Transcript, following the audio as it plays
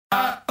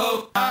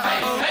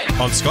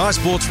On Sky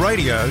Sports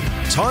Radio,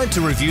 time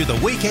to review the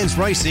weekend's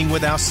racing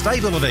with our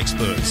stable of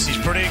experts. He's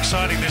pretty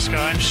exciting, this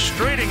guy,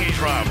 streeting his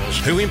rivals.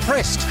 Who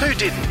impressed? Who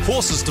didn't?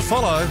 Horses to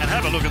follow. And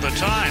have a look at the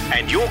time.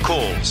 And your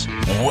calls.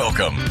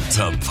 Welcome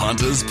to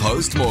Punters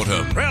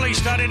Postmortem. Really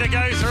starting to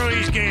go through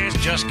his gears.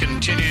 Just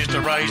continues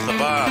to raise the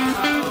bar.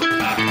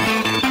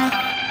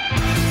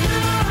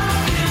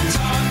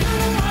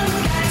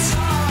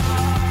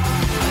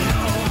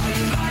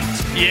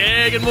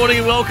 Yeah, good morning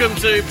and welcome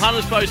to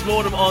Punters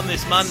Postmortem on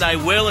this Monday.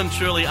 Well and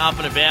truly up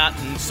and about,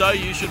 and so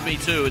you should be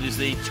too. It is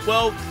the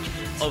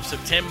 12th of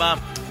September,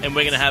 and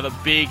we're going to have a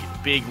big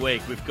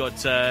week. We've got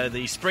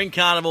the Spring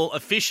Carnival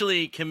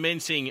officially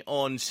commencing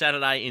on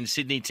Saturday in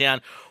Sydney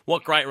Town.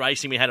 What great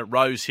racing we had at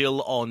Rose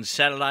Hill on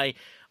Saturday.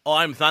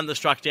 I'm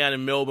Thunderstruck down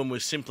in Melbourne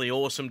was simply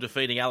awesome,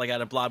 defeating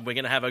Alligator Blood. We're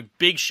going to have a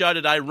big show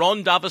today.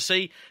 Ron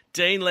Duversey,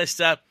 Dean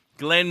Lester,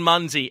 Glenn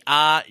Munsey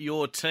are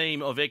your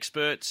team of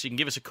experts. You can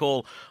give us a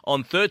call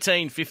on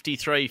 13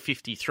 53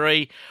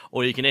 53,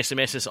 or you can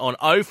SMS us on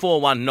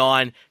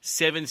 0419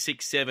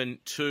 767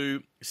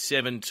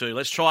 272.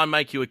 Let's try and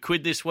make you a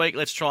quid this week.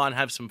 Let's try and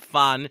have some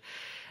fun.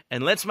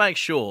 And let's make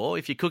sure,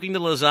 if you're cooking the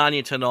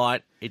lasagna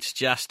tonight, it's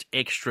just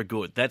extra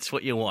good. That's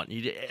what you want.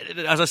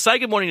 As I say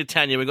good morning to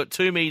Tanya, we've got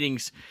 2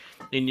 meetings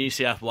in New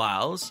South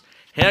Wales.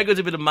 How good's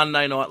a bit of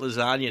Monday night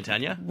lasagna,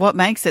 Tanya? What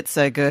makes it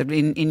so good,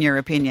 in your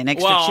opinion?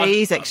 Extra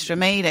cheese, extra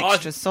meat,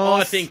 extra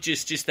sauce? I think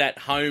just that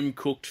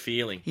home-cooked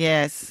feeling.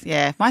 Yes,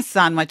 yeah. My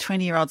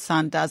 20-year-old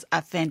son, does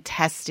a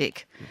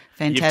fantastic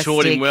You've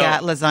taught him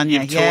well.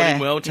 Lasagna. You've taught him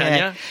well, Tanya.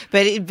 Yeah.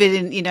 But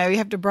you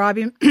have to bribe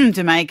him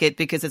to make it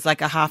because it's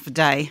like a half a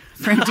day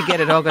for him to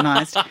get it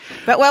organised.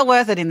 But well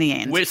worth it in the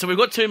end. So we've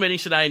got 2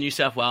 meetings today in New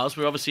South Wales.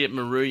 We're obviously at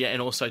Moruya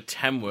and also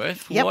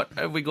Tamworth. Yep. What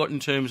have we got in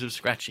terms of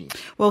scratching?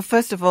 Well,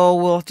 first of all,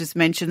 we'll just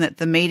mention that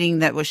the meeting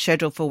that was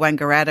scheduled for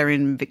Wangaratta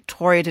in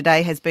Victoria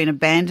today has been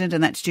abandoned,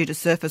 and that's due to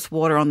surface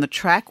water on the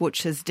track,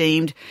 which has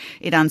deemed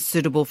it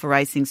unsuitable for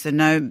racing. So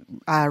no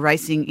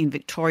racing in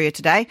Victoria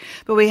today.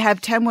 But we have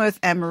Tamworth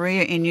and Moruya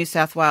in New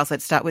South Wales.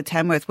 Let's start with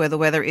Tamworth, where the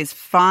weather is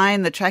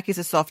fine. The track is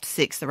a soft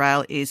 6. The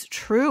rail is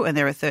true, and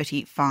there are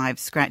 35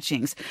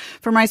 scratchings.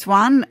 From race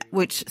 1,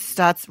 which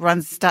starts at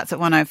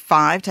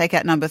 1:05, take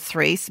out number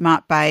 3,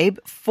 Smart Babe,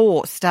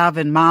 4,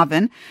 Starvin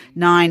Marvin,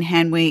 9,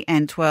 Hanwi,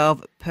 and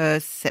 12,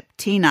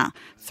 Perceptina.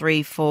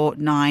 3, 4,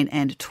 9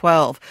 and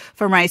 12.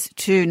 From race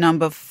 2,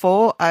 number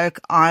 4, Oak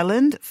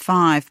Island,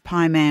 5,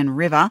 Pieman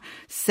River,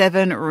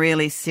 7,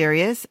 Really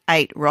Serious,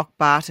 8, Rock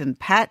Barton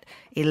Pat,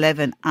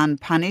 11,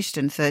 Unpunished,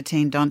 and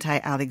 13,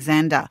 Dante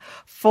Alexander.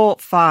 4,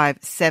 5,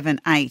 7,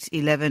 8,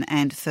 11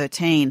 and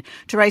 13.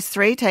 To race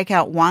 3, take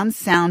out 1,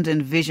 Sound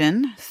and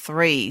Vision,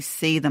 3,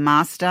 See the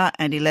Master,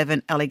 and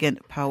 11, Elegant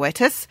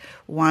Poetess,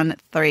 1,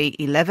 3,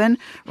 11.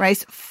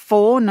 Race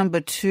 4, number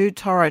 2,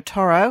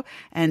 Toro,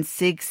 and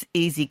 6,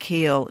 Easy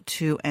Keel,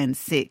 2 and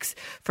 6.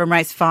 From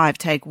race 5,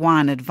 take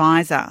 1,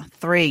 Advisor,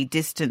 3,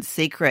 Distant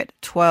Secret,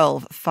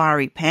 12,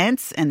 Fiery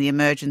Pants, and the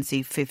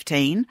Emergency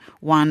 15,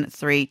 1,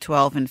 3,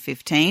 12 and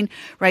 15.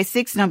 Race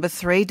 6, number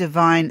 3,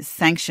 Divine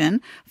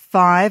Sanction,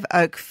 5,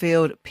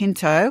 Oakfield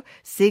Pinto,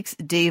 6,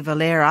 D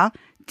Valera,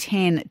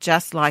 10,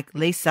 Just Like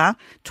Lisa,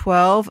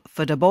 12,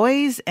 For the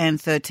Boys, and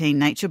 13,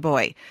 Nature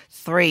Boy.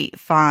 3,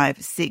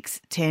 5,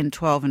 6, 10,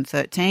 12 and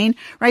 13.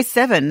 Race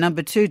 7,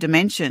 number 2,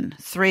 Dimension,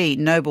 3,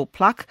 Noble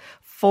Pluck,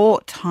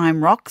 4,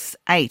 Time Rocks,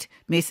 8,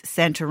 Miss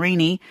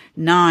Santorini,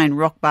 9,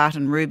 Rock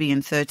Barton Ruby,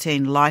 and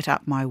 13, Light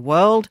Up My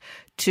World.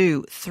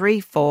 2, 3,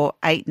 4,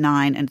 8,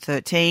 9 and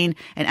 13.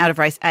 And out of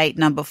race 8,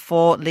 number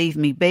 4, Leave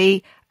Me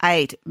Be,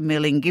 8,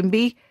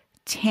 Millingimby,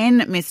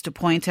 10, Mr.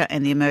 Pointer,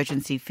 and the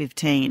Emergency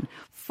 15.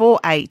 4,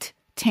 8,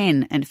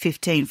 10 and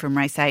 15 from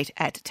race 8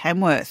 at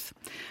Tamworth.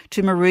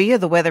 To Moruya,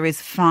 the weather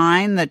is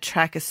fine. The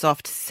track is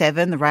soft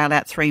 7. The rail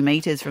out 3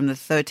 metres from the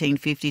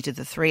 1350 to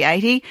the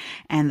 380,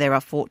 and there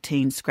are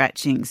 14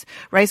 scratchings.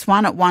 Race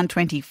 1 at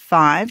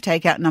 1:25,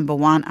 take out number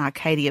 1,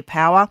 Arcadia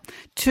Power.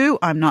 2,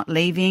 I'm Not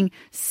Leaving.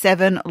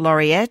 7,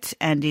 Laureate,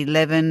 and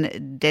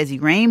 11,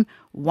 Desireem.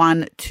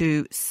 1,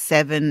 2,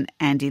 7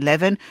 and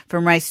 11.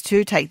 From race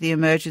 2, take the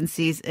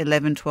emergencies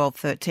 11, 12,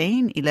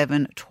 13,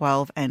 11,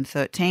 12 and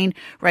 13.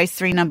 Race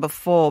 3, number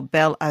 4,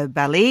 Belle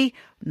O'Bally.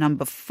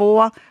 Number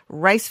 4,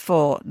 race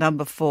 4,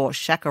 number 4,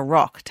 Shaka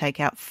Rock, take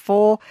out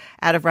 4.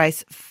 Out of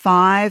race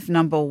 5,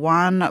 number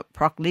 1,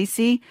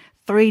 Proclisi.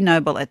 3,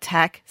 Noble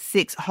Attack,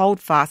 6,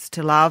 Hold Fast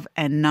to Love,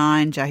 and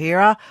 9,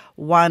 Jahira.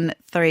 1,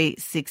 3,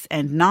 6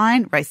 and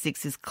 9. Race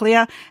 6 is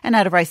clear. And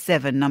out of race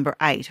 7, number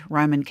 8,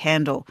 Roman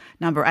Candle.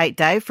 Number 8,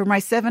 Dave, from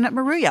race 7 at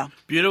Moruya.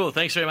 Beautiful.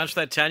 Thanks very much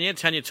for that, Tanya.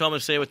 Tanya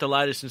Thomas there with the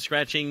latest and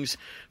scratchings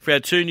for our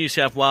 2 New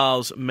South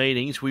Wales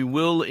meetings. We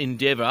will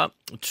endeavour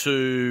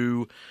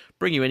to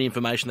bring you any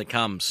information that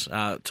comes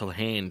to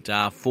hand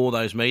for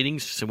those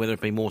meetings, so whether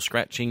it be more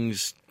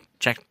scratchings,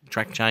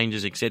 track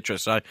changes, etc.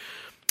 So,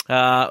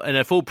 and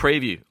a full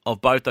preview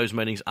of both those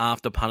meetings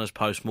after Punters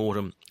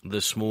Postmortem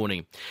this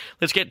morning.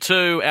 Let's get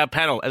to our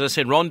panel. As I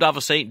said, Ron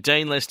Duversey,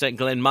 Dean Lester,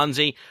 Glenn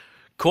Munsey.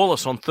 call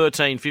us on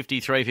 13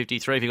 53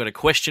 53 if you've got a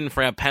question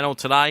for our panel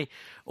today,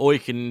 or you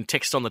can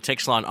text on the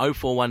text line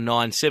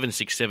 0419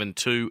 767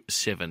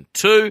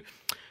 272.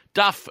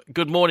 Duff,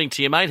 good morning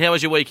to you, mate. How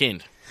was your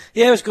weekend?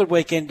 Yeah, it was a good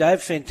weekend,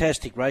 Dave.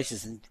 Fantastic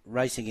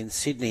racing in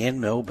Sydney and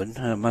Melbourne.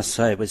 I must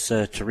say it was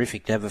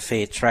terrific to have a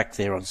fair track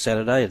there on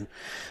Saturday, and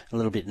a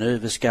little bit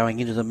nervous going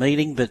into the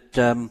meeting, but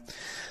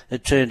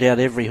it turned out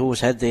every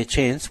horse had their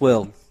chance.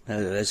 Well,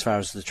 as far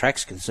as the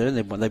track's concerned,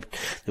 there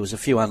was a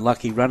few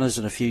unlucky runners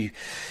and a few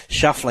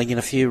shuffling in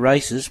a few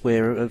races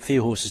where a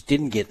few horses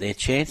didn't get their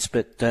chance,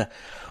 but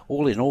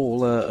all in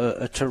all,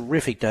 a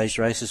terrific day's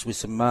races with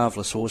some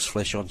marvellous horse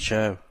flesh on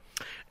show.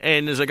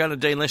 And as I go to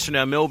Dean Lester in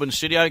our Melbourne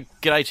studio,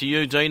 g'day to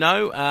you,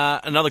 Dino.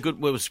 It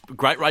was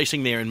great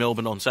racing there in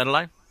Melbourne on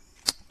Saturday.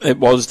 It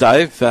was,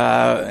 Dave,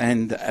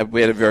 and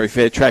we had a very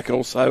fair track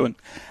also, and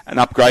an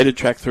upgraded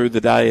track through the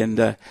day,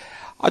 and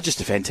just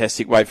a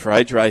fantastic weight for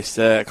age race.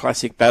 A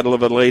classic battle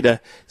of a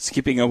leader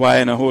skipping away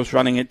and a horse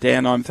running it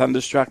down. I'm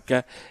thunderstruck.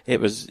 It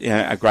was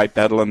a great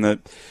battle,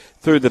 and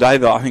through the day,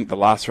 I think the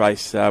last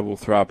race will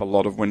throw up a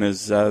lot of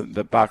winners.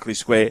 The Berkeley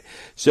Square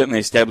certainly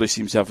established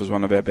himself as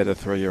one of our better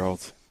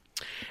 3-year-olds.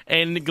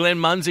 And Glenn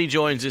Munsey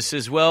joins us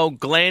as well.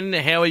 Glenn,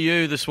 how are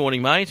you this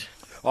morning, mate?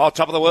 Oh,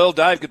 top of the world,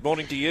 Dave. Good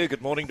morning to you.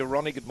 Good morning to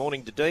Ronnie. Good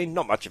morning to Dean.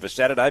 Not much of a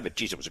Saturday, but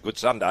geez, it was a good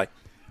Sunday.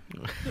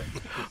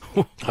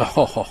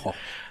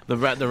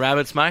 The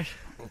Rabbits, mate?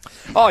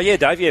 Oh, yeah,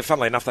 Dave. Yeah,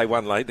 funnily enough, they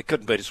won late. They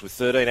couldn't beat us with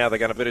 13. Now they're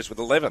going to beat us with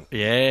 11.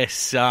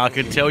 Yes, I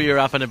can tell you're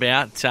up and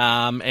about.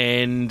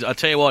 And I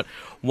tell you what,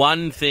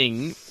 one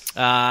thing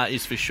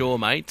is for sure,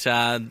 mate.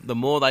 The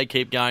more they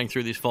keep going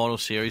through this final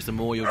series, the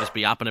more you'll just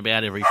be up and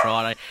about every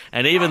Friday.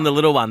 And even the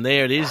little one,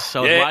 there it is. So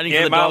I was waiting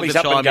for the dog to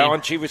up chime and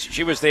going. in.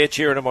 She was there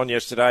cheering them on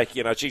yesterday.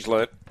 You know, she's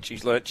learnt. She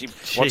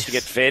wants to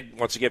get fed,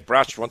 wants to get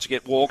brushed, wants to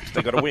get walked.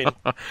 They've got to win.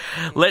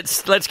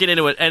 Let's get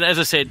into it. And as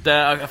I said,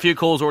 a few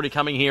calls already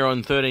coming here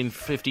on 13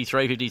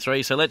 53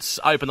 53. So let's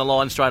open the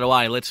line straight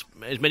away. Let's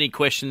as many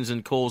questions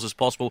and calls as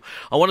possible.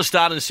 I want to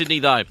start in Sydney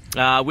though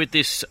with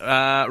this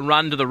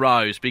run to the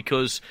Rose,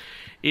 because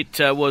it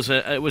was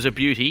a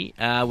beauty.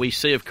 We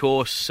see, of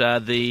course,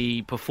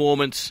 the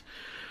performance,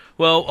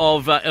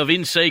 of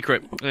In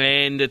Secret,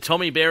 and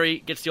Tommy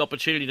Berry gets the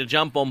opportunity to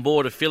jump on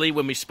board a filly.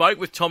 When we spoke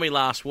with Tommy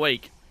last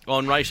week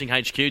on Racing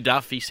HQ,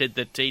 Duff, he said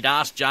that he'd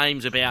asked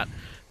James about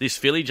this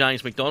filly,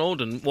 James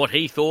McDonald, and what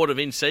he thought of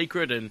In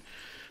Secret, and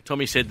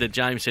Tommy said that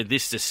James said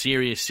this is a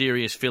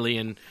serious filly,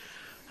 and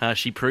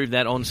she proved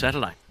that on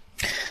Saturday.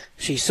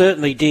 She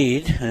certainly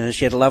did.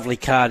 She had a lovely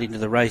card into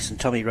the race, and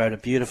Tommy rode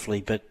it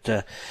beautifully,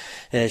 but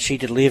she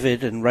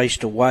delivered and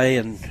raced away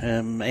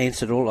and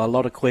answered a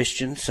lot of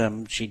questions.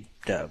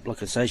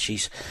 Like I say,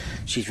 she's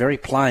very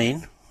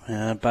plain,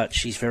 but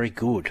she's very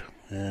good.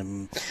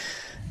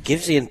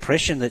 Gives the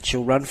impression that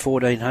she'll run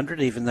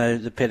 1400, even though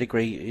the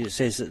pedigree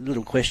says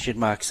little question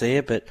marks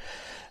there, but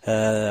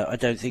I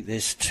don't think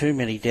there's too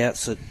many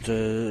doubts that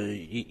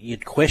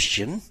you'd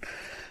question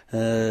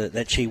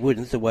that she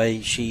wouldn't, the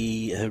way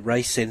her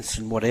race sense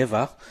and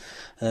whatever,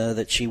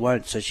 that she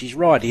won't. So she's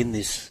right in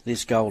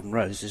this Golden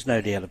Rose, there's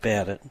no doubt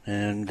about it.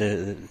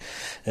 And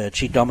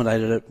she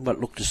dominated what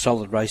looked a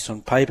solid race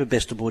on paper.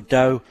 Best of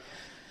Bordeaux.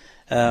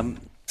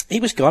 He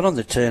was gone on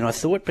the turn, I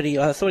thought, but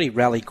I thought he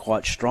rallied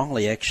quite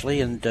strongly,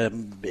 actually. And,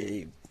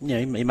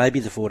 maybe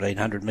the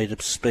 1400 metre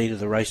speed of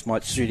the race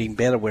might suit him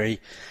better, where he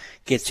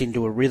gets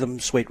into a rhythm.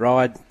 Sweet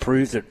Ride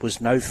proved it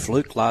was no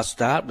fluke last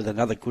start with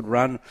another good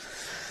run.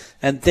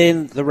 And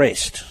then the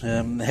rest.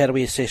 How do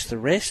we assess the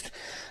rest?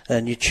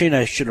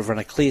 Nutuno should have run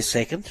a clear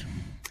second.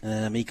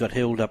 He got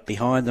held up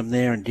behind them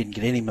there and didn't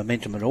get any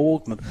momentum at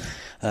all.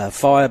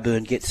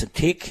 Fireburn gets a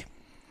tick.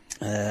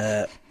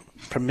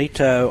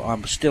 Primito,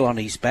 I'm still on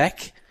his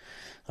back.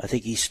 I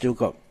think he's still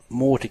got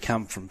more to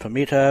come from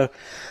Primito.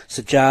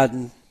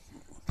 Sajardin,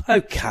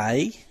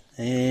 okay.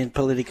 And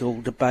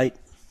Political Debate,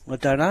 I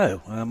don't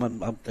know.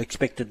 I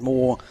expected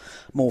more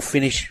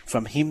finish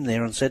from him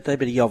there on Saturday,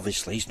 but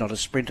he's not a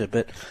sprinter.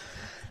 But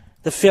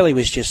the filly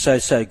was just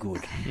so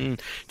good.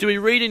 Do we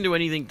read into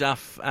anything,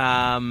 Duff,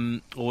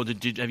 or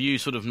have you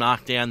sort of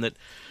knocked down that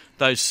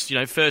those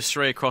first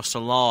three across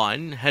the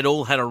line had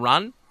all had a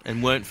run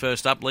and weren't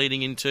first up,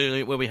 leading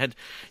into where we had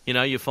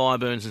your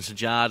Fireburns and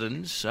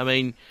Sajardins? I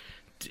mean,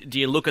 do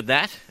you look at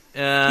that?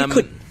 You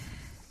could,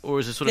 or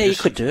is it sort of you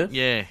could do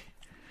it.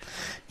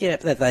 Yeah,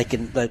 that they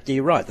can.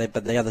 You're right.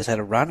 But the others had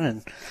a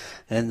run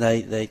and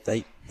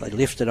they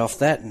lifted off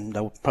that, and they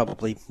were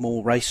probably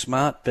more race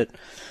smart, but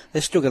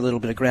they've still got a little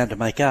bit of ground to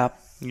make up.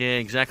 Yeah,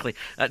 exactly.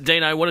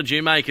 Dino, what did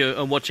you make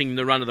of watching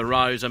the run of the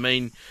Rose? I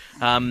mean,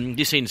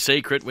 this In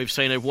Secret, we've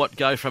seen her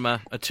go from a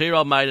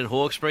 2-year-old maiden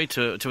Hawkesbury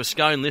to a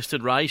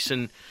Scone-listed race,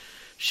 and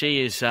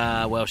she is,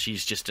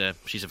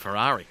 she's a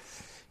Ferrari.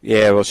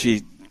 Yeah, well,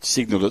 she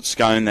signalled at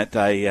Scone that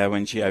day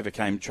when she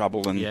overcame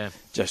trouble and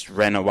just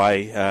ran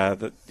away.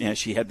 That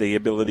she had the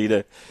ability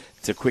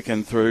to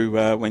quicken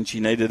through when she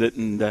needed it,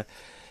 and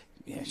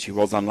she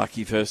was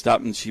unlucky first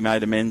up, and she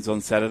made amends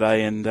on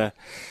Saturday, and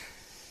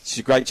she's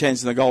a great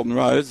chance in the Golden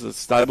Rose. The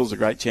stable's a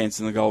great chance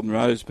in the Golden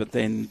Rose, but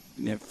then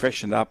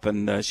freshened up,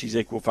 and she's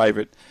equal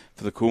favourite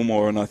for the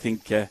Coolmore, and I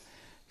think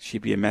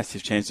she'd be a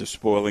massive chance of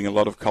spoiling a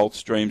lot of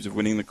Colts' dreams of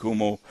winning the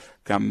Coolmore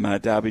come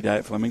Derby Day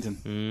at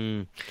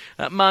Flemington.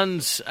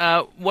 Muns,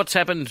 what's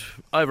happened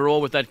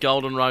overall with that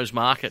Golden Rose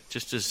market,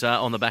 just as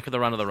on the back of the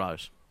run of the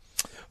Rose?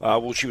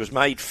 Well, she was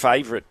made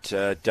favourite,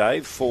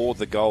 Dave, for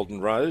the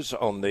Golden Rose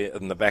on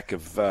the back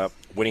of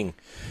winning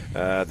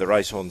the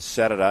race on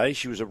Saturday.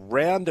 She was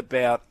around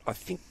about, I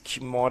think she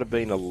might have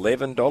been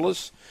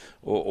 $11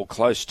 or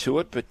close to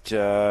it,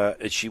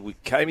 but she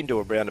came into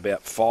around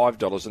about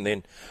 $5. And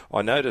then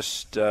I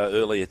noticed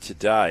earlier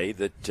today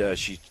that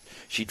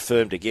she'd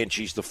firmed again.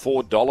 She's the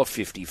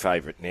 $4.50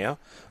 favourite now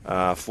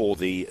for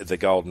the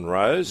Golden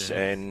Rose. Yeah.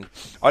 And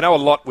I know a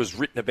lot was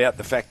written about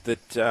the fact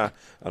that,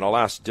 and I'll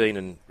ask Dean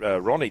and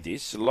Ronnie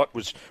this, a lot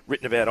was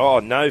written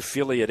about, no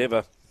filly had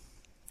ever,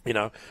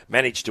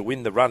 managed to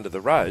win the run to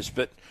the Rose.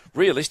 But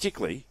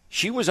realistically,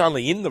 she was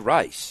only in the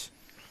race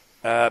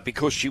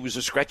because she was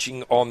a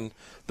scratching on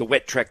the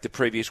wet track the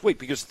previous week,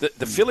 because the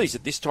fillies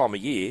at this time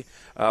of year,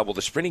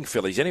 the sprinting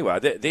fillies anyway,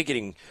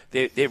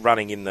 they're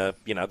running in the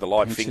the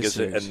light fingers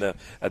and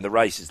the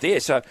races there.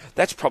 So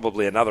that's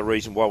probably another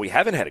reason why we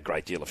haven't had a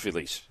great deal of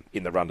fillies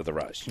in the run to the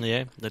Rose.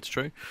 Yeah, that's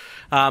true.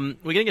 We're going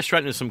to get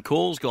straight into some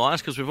calls,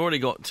 guys, because we've already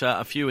got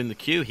a few in the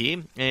queue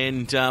here,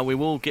 and we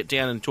will get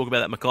down and talk about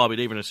that Mackay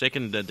Diva in a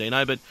second,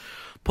 Dino. But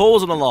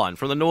Paul's on the line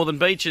from the Northern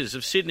Beaches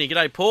of Sydney.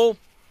 G'day, Paul.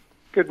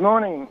 Good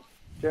morning,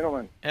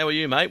 gentlemen. How are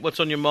you, mate?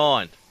 What's on your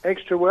mind?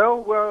 Extra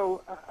well.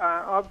 Well,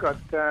 I've got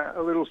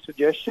a little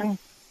suggestion.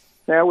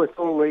 Now with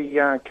all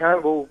the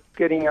carnival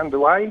getting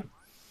underway,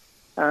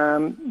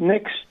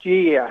 next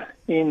year,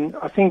 in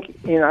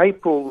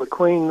April, the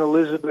Queen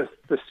Elizabeth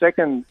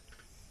II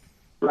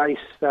race,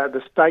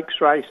 the stakes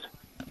race,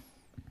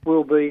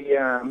 will be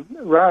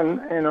run,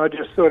 and I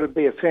just thought it'd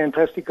be a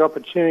fantastic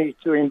opportunity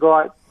to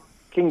invite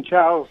King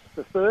Charles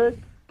III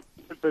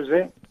to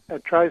present a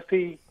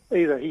trophy,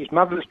 either his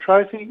mother's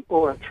trophy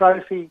or a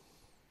trophy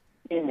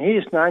in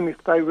his name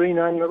if they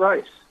rename the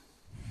race.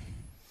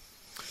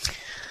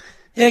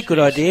 Yeah, good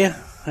idea.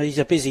 He's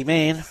a busy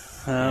man.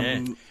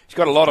 He's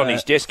got a lot on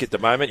his desk at the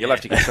moment. You'll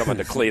have to get someone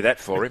to clear that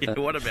for him.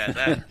 What about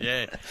that?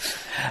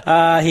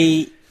 Yeah.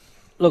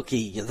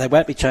 They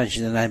won't be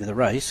changing the name of the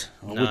race.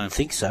 I wouldn't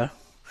think so.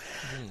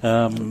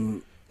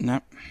 No.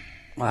 I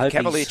hope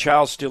Cavalier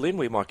Charles still in.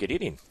 We might get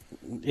it in.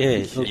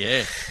 Yeah.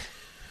 Yeah.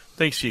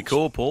 Thanks for your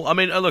call, Paul. I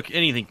mean, look,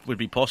 anything would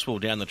be possible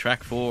down the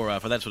track for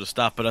that sort of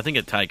stuff, but I think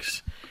it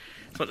takes...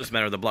 It's not just a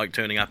matter of the bloke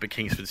turning up at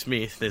Kingsford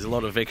Smith. There's a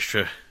lot of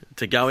extra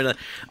to go in.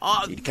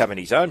 He'd come in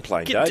his own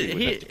plane,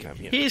 Dave.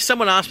 Here's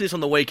someone asked me this on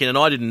the weekend, and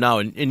I didn't know,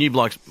 and you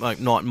blokes might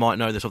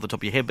know this off the top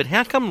of your head, but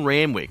how come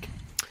Randwick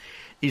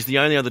is the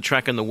only other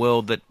track in the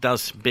world that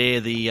does bear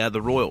the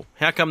Royal?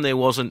 How come there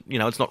wasn't,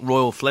 it's not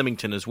Royal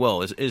Flemington as well?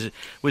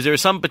 Was there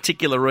some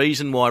particular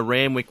reason why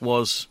Randwick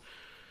was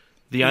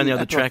the only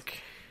other track?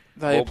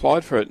 They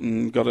applied for it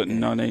and got it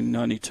in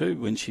 1992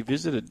 when she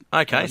visited.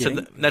 Okay, so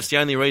that's the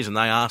only reason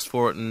they asked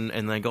for it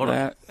and they got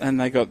it. And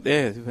they got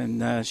there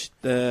when I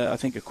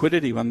think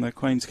Equidity won the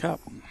Queen's Cup.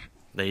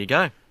 There you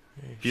go.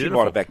 Beautiful. She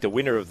might have backed the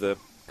winner of the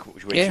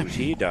when she was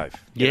here, Dave.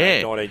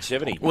 Yeah.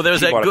 1970. Well, there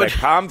was that good...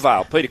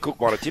 Palmvale. Peter Cook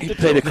might have tipped it.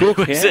 Peter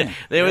Cook,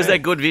 There was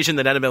that good vision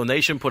that Annabelle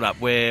Neesham put up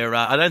where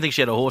I don't think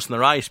she had a horse in the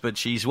race, but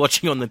she's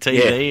watching on the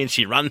TV and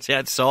she runs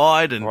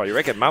outside. And you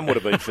reckon Mum would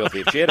have been filthy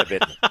if she had a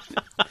bet?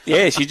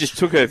 Yeah, she just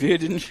took her view,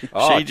 didn't she?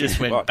 She just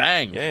went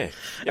bang. Yeah.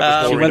 It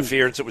was more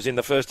interference. It was in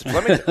the first at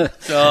Flemington.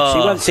 She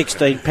won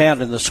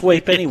 £16 in the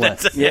sweep anyway.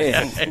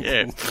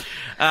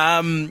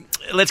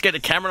 Let's get to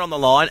Cameron on the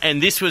line,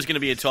 and this was going to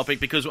be a topic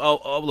because,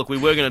 look, we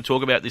were going to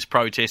talk about this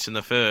protest in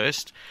the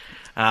first.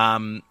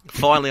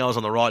 Finally, I was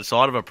on the right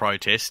side of a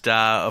protest.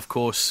 Of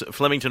course,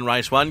 Flemington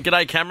Race 1.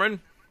 G'day,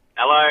 Cameron.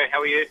 Hello, how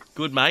are you?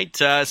 Good, mate.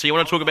 So you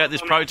want to talk about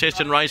this protest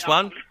in Race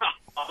 1?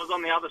 I was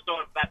on the other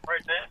side of that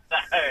protest.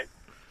 So,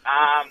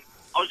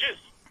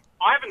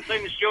 I haven't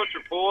seen the Stewart's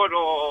report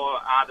or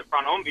the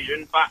front-on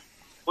vision, but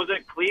was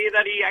it clear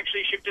that he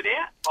actually shifted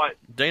out?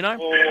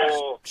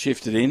 Dino?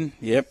 Shifted in,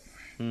 yep.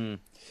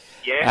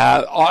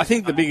 Yeah. I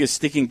think the biggest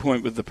sticking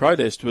point with the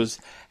protest was,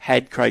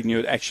 had Craig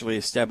Newitt actually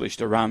established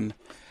a run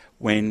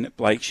when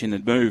Blake Shin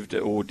had moved,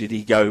 or did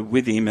he go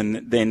with him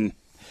and then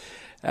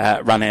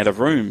run out of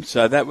room?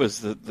 So that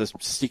was the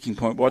sticking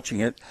point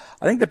watching it.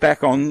 I think the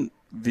back-on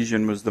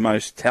vision was the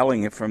most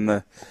telling from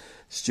the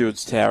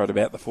Stewart's Tower at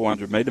about the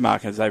 400-metre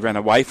mark. As they ran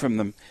away from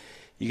them,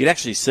 you could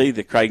actually see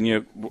that Craig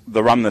Newitt,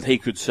 the run that he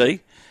could see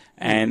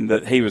and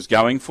that he was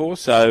going for.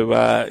 So,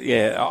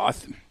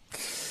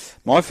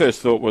 my first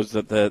thought was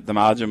that the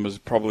margin was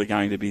probably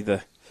going to be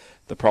the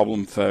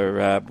problem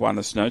for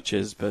Buenos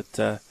Noches,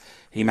 but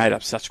he made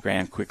up such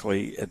ground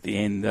quickly at the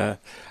end. I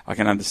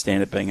can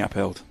understand it being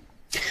upheld.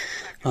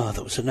 Oh,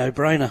 that was a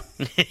no-brainer.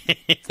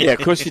 Yeah,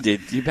 of course you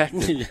did. You backed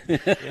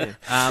it.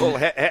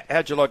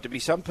 How'd you like to be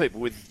some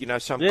people with,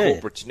 some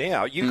corporates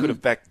now? You could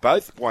have backed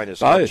both Buenos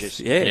Noches.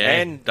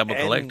 And double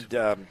collect.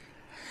 It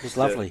was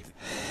lovely.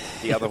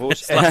 the other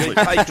horse, and he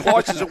paid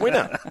twice as a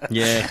winner.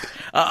 Yeah.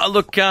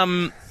 Look,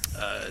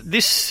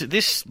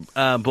 this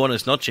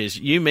Buenos Noches,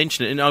 you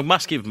mentioned it, and I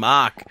must give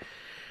Mark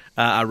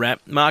a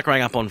rap. Mark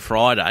rang up on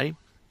Friday.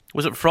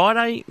 Was it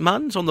Friday,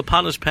 Muns, on the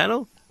punters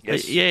panel?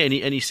 Yes. Yeah, and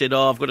he said,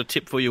 I've got a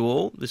tip for you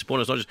all. This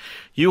Buenos Noches.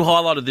 You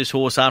highlighted this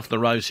horse after the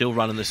Rose Hill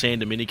run in the San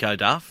Domenico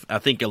Duff. I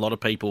think a lot of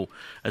people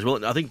as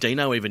well. I think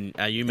Dino even,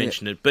 you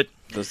mentioned it. But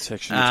the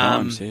section of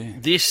times,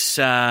 these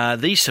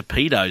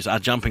Cepedos are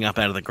jumping up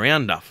out of the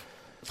ground, Duff.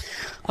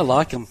 I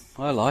like them.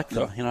 You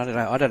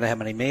know, I don't know how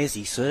many mares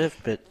he served,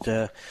 but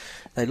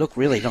they look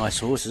really nice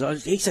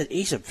horses.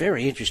 He's a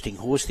very interesting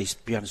horse, this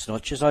Buenos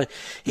Noches.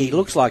 He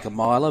looks like a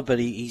miler, but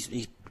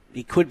he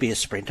could be a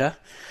sprinter.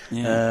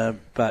 Yeah.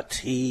 But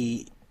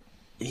he's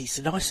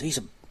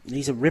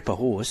a ripper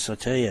horse. I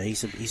tell you,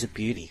 he's a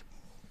beauty.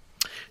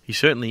 He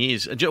certainly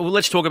is. Well,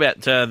 let's talk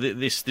about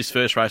this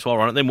first race while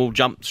we're on it. Then we'll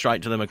jump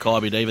straight to the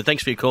Makybe Diva.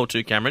 Thanks for your call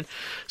too, Cameron.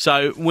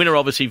 So, winner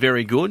obviously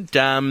very good.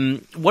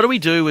 What do we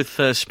do with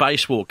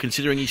Spacewalk,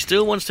 considering he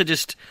still wants to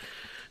just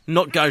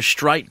not go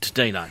straight to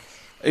Dino?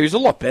 He was a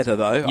lot better,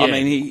 though. Yeah. I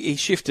mean, he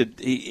shifted.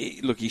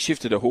 He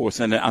shifted a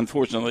horse, and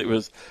unfortunately, it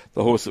was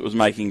the horse that was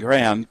making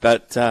ground.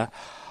 But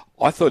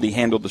I thought he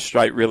handled the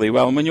straight really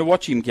well. And when you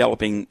watch him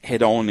galloping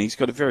head on, he's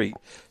got a very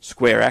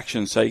square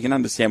action, so you can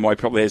understand why he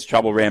probably has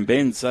trouble around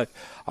bends. So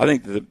I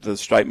think the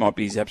straight might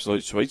be his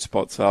absolute sweet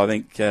spot. So I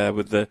think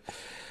with the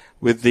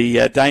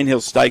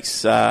Danehill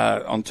Stakes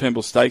on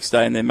Turnbull Stakes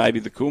Day, and then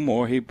maybe the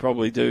Coolmore, he'd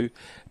probably do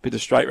a bit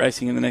of straight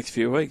racing in the next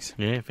few weeks.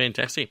 Yeah,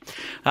 fantastic.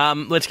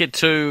 Let's get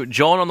to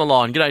John on the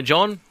line. G'day,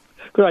 John.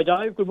 G'day,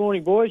 Dave. Good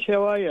morning, boys.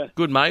 How are you?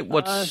 Good, mate.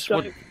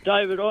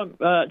 David, I'm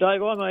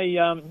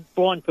a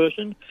blind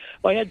person.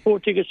 I had 4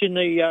 tickets in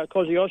the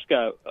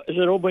Kosciuszko. Has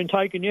it all been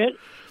taken yet?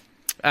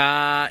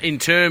 In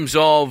terms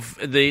of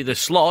the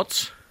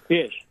slots?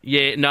 Yes.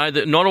 Yeah, no,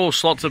 not all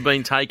slots have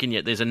been taken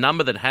yet. There's a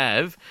number that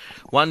have.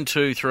 1,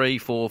 2, 3,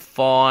 4,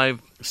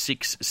 5,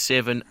 6,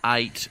 7,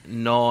 8,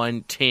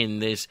 9, 10.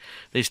 There's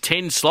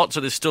 10 slots,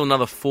 so there's still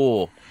another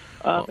 4.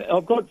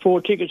 I've got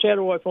 4 tickets. How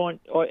do I find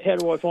out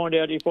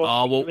if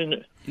I?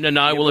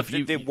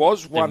 There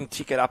was one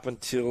ticket up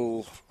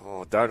until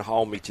don't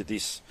hold me to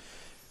this,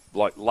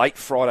 like late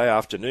Friday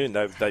afternoon.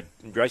 They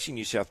Racing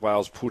New South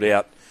Wales put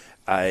out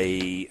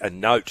a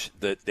note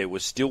that there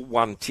was still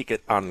one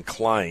ticket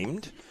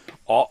unclaimed.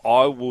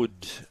 I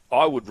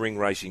would ring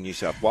Racing New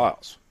South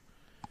Wales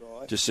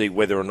to see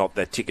whether or not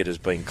that ticket has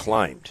been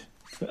claimed.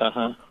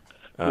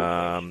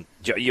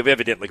 You've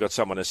evidently got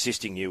someone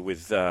assisting you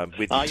with the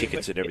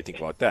tickets and everything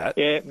like that.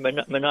 Yeah, my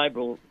neighbour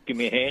will give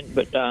me a hand,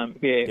 but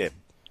Yeah,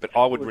 but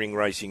I would ring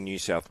Racing New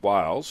South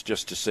Wales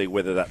just to see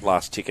whether that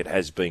last ticket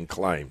has been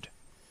claimed.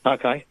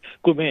 Okay,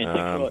 good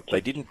man.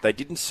 They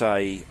didn't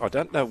say. I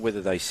don't know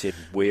whether they said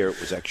where it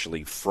was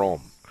actually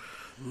from.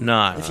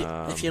 No.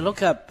 If you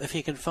look up, if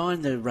you can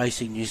find the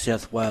Racing New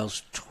South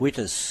Wales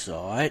Twitter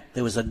site,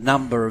 there was a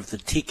number of the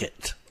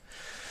ticket.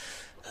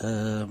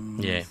 Yeah,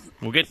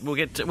 we'll get.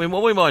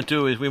 What we might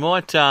do is we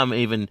might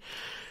even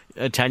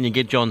Tanya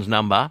get John's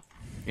number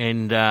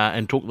and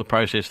talk the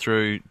process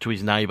through to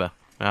his neighbour.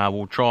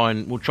 We'll try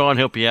and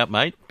help you out,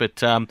 mate.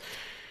 But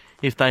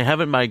if they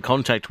haven't made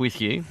contact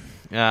with you,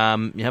 you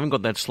haven't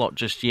got that slot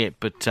just yet.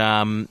 But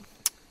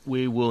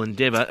we will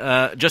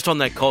endeavour. Just on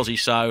that Cosy,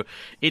 so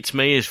It's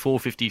Me is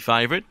 450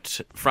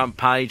 favourite. Front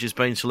Page has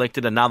been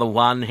selected. Another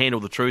one. Handle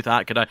the Truth.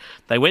 Art Cadeau.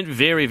 They went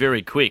very,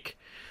 very quick.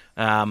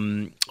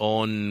 On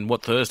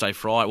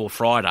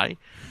Friday.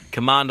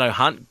 Commando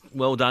Hunt,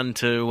 well done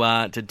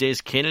to Des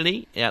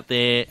Kennedy out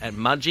there at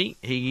Mudgee.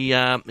 He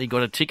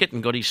got a ticket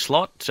and got his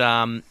slot.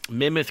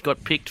 Memeth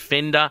got picked.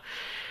 Fender.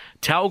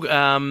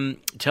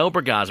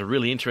 Telbregar's a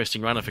really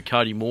interesting runner for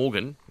Cody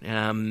Morgan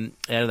out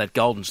of that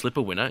Golden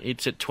Slipper winner.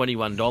 It's at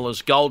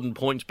 $21. Golden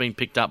Point's been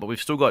picked up, but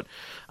we've still got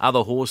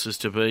other horses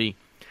to be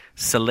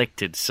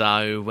selected.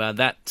 So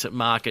that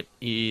market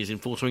is in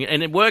full swing.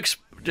 And it works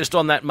just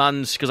on that,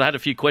 Muns, because I had a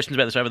few questions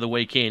about this over the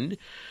weekend.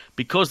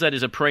 Because that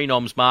is a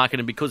pre-noms market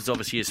and because it's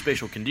obviously a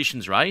special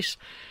conditions race,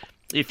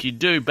 if you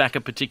do back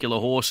a particular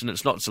horse and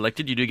it's not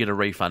selected, you do get a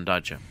refund,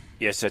 don't you?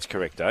 Yes, that's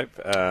correct, Dope.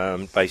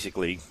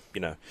 Basically,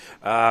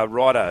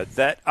 righto,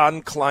 that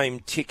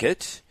unclaimed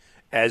ticket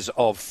as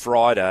of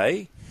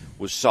Friday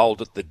was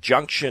sold at the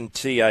Junction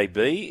TAB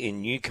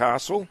in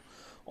Newcastle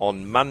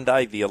on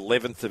Monday, the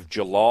 11th of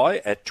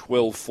July at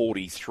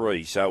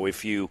 12:43. So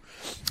if you,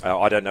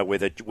 I don't know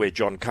where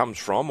John comes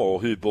from or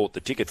who bought the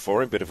ticket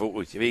for him, but if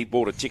he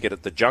bought a ticket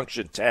at the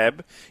Junction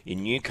tab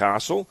in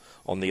Newcastle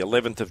on the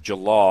 11th of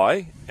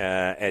July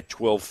at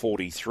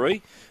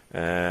 12:43,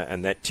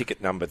 and that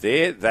ticket number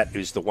there, that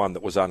is the one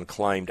that was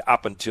unclaimed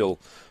up until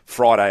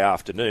Friday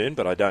afternoon,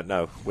 but I don't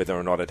know whether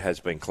or not it has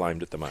been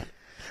claimed at the moment.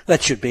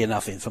 That should be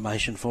enough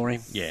information for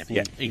him. Yeah,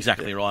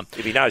 exactly right.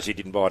 If he knows he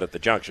didn't buy it at the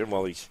Junction,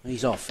 well,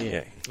 he's off,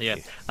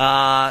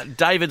 Yeah.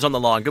 David's on the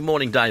line. Good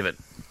morning, David.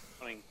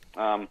 Morning,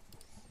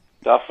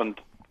 Duff,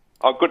 and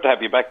good to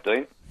have you back,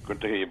 Dean.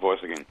 Good to hear your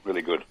voice again.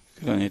 Really good.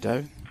 Good on you,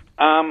 David.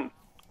 I'm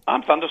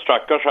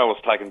thunderstruck. Gosh, I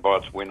was taken by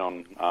its win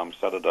on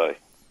Saturday.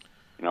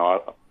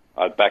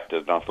 I'd backed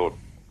it, and I thought,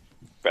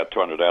 about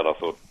 200 out, I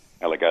thought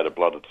Alligator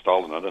Blood had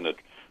stolen it, and it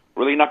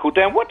really knuckled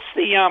down. What's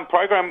the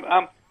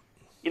program?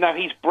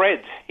 He's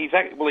bred. He's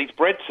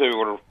bred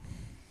to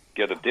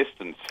get a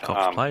distance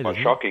by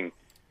shocking.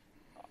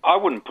 I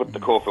wouldn't put the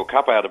Caulfield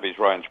Cup out of his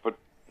range, but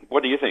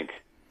what do you think?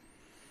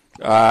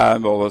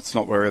 Well, it's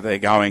not where they're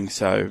going,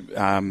 so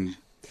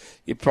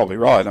you're probably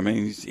right. I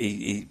mean,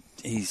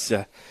 he's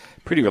a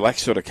pretty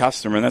relaxed sort of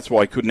customer, and that's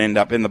why he couldn't end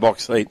up in the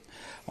box seat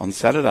on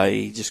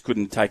Saturday. He just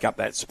couldn't take up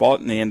that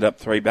spot, and he ended up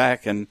 3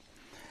 back, and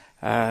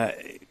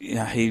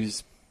he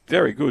was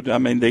very good. I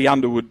mean, the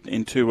Underwood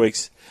in 2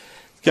 weeks,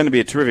 it's going to be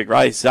a terrific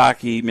race.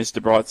 Zaki,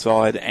 Mr.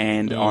 Brightside,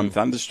 and I'm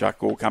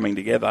Thunderstruck all coming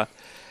together.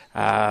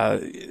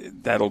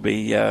 That'll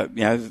be, they're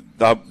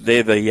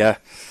the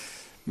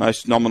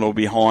most nominal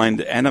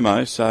behind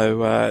Animo,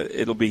 so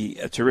it'll be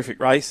a terrific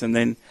race. And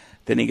then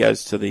he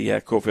goes to the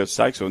Caulfield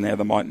Stakes, or now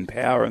the Might and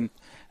Power, and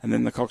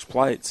then the Cox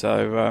Plate.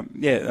 So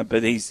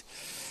but he's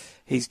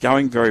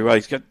going very well.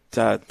 He's got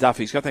Duff.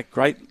 He's got that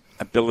great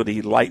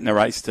ability late in the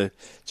race to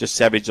just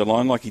savage a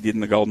line like he did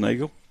in the Golden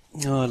Eagle.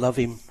 Oh, I love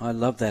him. I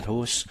love that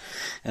horse.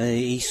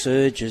 He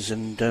surges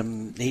and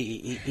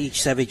he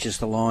savages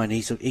the line.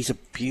 He's a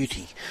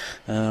beauty.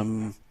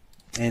 And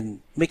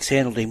Mick's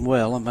handled him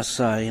well, I must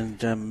say.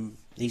 And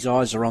his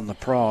eyes are on the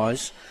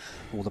prize,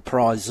 or the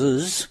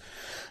prizes.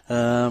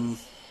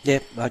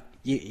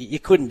 You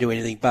couldn't do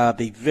anything but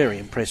be very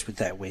impressed with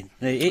that win.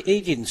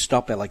 He didn't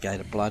stop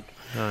Alligator Blood.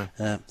 No.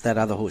 That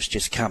other horse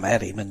just come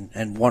at him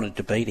and wanted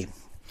to beat him.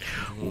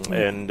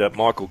 And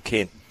Michael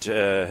Kent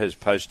has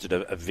posted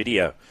a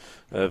video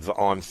of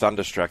I'm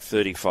Thunderstruck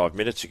 35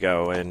 minutes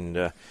ago,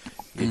 and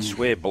you'd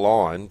swear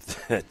blind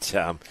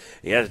that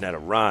he hasn't had a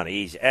run.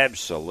 He's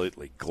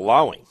absolutely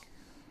glowing.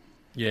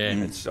 Yeah.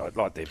 It's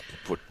like they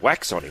put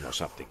wax on him or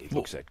something. He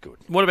looks that good.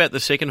 What about the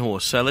second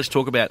horse? So let's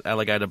talk about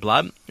Alligator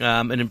Blood.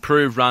 An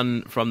improved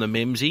run from the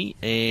Memsey,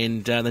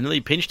 and they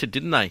nearly pinched it,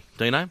 didn't they,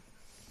 Dino?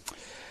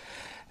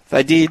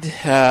 They did.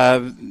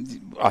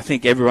 I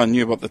think everyone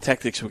knew what the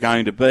tactics were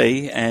going to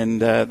be,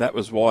 and that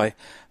was why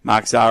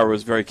Mark Zahra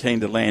was very keen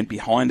to land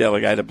behind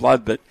Alligator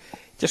Blood, but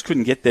just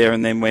couldn't get there.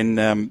 And then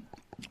when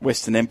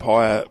Western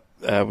Empire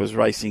was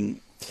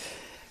racing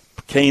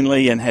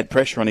keenly and had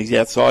pressure on his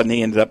outside, and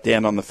he ended up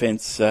down on the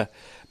fence,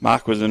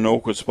 Mark was in an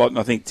awkward spot, and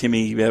I think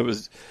Timmy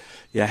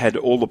had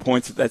all the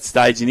points at that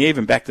stage, and he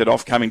even backed it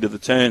off coming to the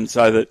turn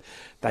so that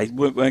they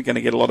weren't going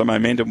to get a lot of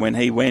momentum when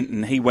he went,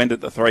 and he went at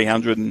the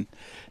 300 and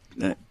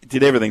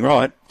did everything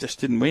right, just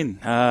didn't win.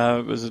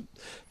 It was a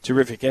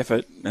terrific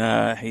effort.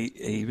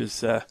 He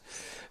was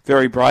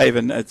very brave,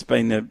 and it's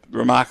been a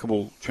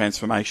remarkable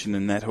transformation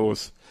in that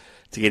horse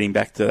to get him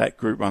back to that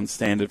Group 1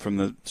 standard from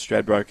the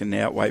Stradbroke and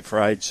now at Weight for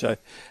Age. So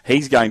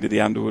he's going to the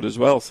Underwood as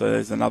well, so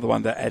there's another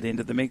one to add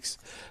into the mix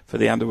for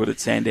the Underwood at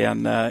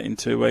Sandown in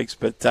 2 weeks.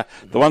 But the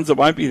ones that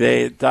won't be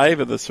there,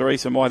 Dave, are the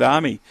Cerise and White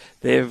Army.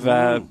 They're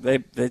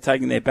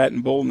taking their bat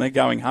and ball and they're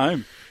going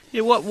home.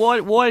 Yeah,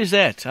 why is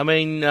that? I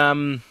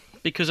mean,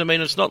 because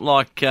it's not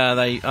like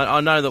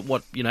I know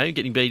that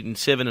getting beaten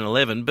 7 and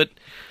 11, but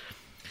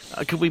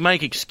could we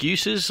make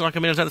excuses? Like,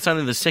 it's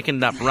only the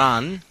second up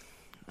run.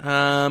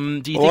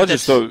 Do you think I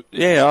just thought,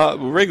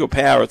 Regal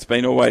Power, it's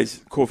been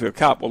always Caulfield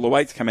Cup. Well, the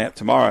weights come out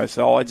tomorrow,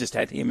 so I just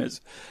had him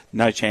as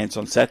no chance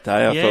on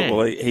Saturday. I thought,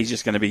 well, he's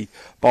just going to be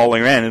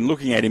bowling around, and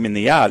looking at him in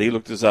the yard, he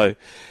looked as though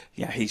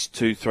he's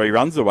 2-3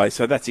 runs away,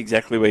 so that's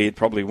exactly where you'd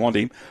probably want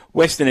him.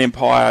 Western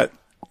Empire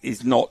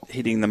is not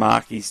hitting the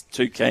mark. He's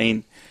too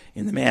keen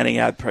in the mounting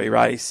yard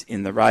pre-race,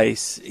 in the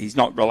race. He's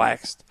not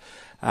relaxed.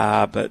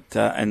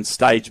 And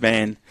Stage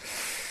Man,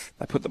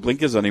 they put the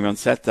blinkers on him on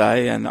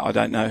Saturday, and I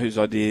don't know whose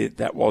idea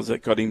that was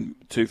that got him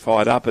too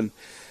fired up. And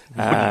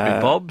wouldn't it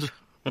be Bob's?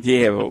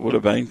 Yeah, well, it would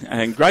have been.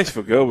 And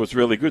Graceful Girl was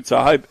really good, so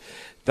I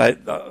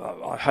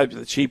hope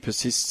that she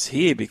persists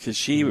here, because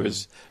she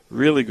was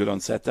really good on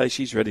Saturday.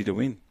 She's ready to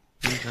win.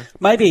 Okay.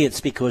 Maybe it's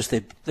because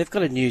they've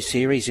got a new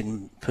series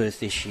in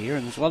Perth this year,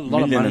 and there's a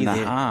lot of money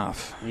there.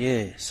 $1.5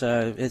 million. Yeah,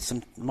 so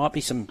might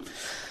be some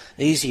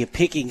easier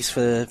pickings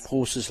for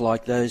horses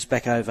like those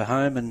back over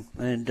home,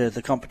 and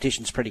the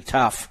competition's pretty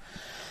tough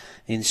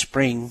in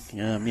spring.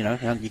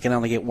 You can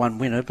only get one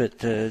winner,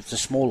 but it's a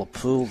smaller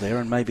pool there,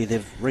 and maybe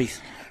they've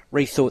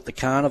rethought the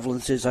carnival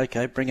and says,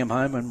 okay, bring them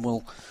home, and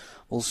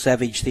we'll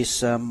savage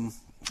this.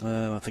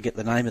 I forget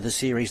the name of the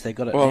series. They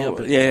got it now.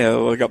 But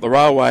we got the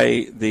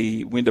Railway,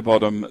 the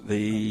Winterbottom,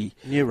 the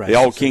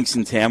old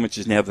Kingston Town, which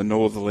is now the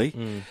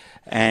Northerly,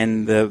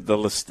 and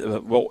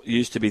what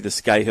used to be the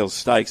Scahill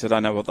Stakes. I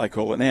don't know what they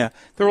call it now.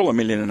 They're all $1.5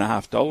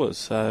 million.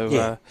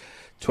 So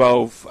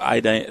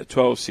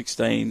 12,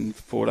 16,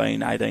 14,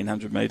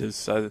 1,800 metres.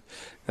 So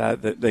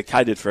they're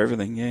catered for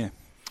everything.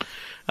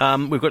 Yeah.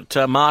 We've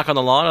got Mark on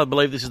the line. I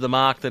believe this is the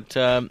Mark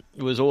that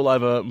was all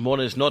over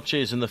Mona's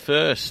Notches in the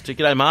first.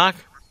 G'day, Mark.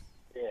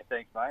 Yeah,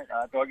 thanks, mate.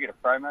 Do I get a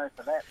promo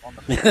for that? On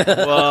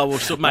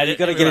the mate, you've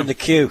got to get in the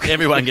queue.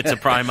 Everyone gets a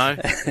promo.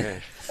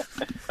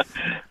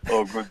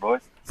 All good,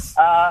 boys.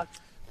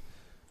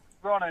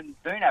 Ron and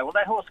Duno, will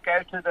that horse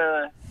go to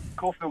the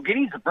Caulfield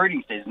Guineas? The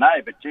breeding says no,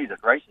 but geez,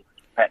 it races.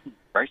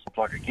 Race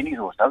like a Guineas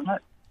horse, doesn't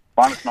it?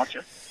 Minus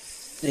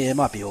Notches. Yeah, it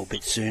might be all a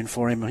bit soon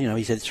for him. You know,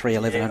 he's had 3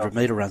 1100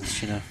 metre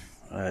runs, you know.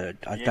 I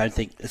don't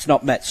think... It's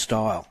not Matt's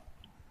style.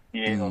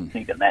 Yeah, I'm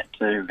thinking that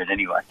too, but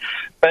anyway.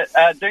 But,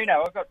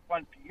 Dino, I've got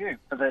one for you.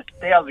 For the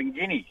 1,000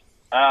 guineas,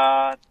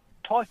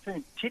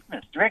 Typhoon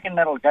Titmus, do you reckon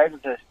that'll go to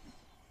the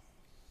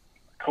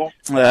course?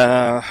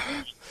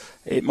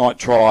 It might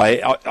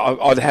try.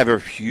 I'd have a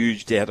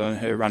huge doubt on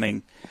her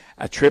running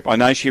a trip. I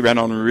know she ran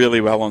on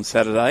really well on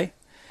Saturday,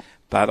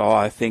 but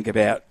I think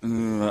about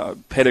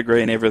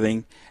pedigree and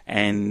everything,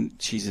 and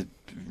she's a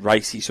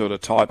racy sort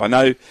of type. I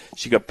know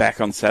she got back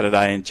on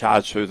Saturday and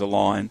charged through the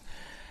line.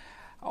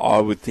 I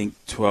would think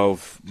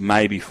 12,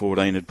 maybe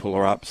 14 would pull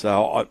her up.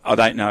 So I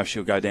don't know if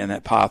she'll go down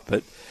that path,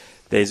 but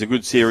there's a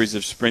good series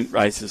of sprint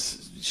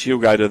races. She'll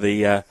go to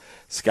the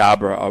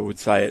Scarborough, I would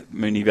say, at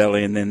Moonee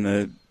Valley, and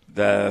then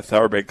the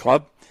Thoroughbred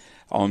Club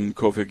on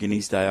Caulfield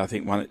Guineas Day. I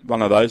think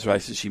one of those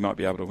races she might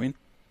be able to win.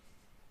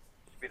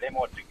 Be them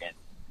odds again.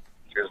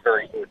 She was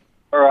very good.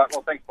 All right,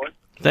 well, thanks, boys.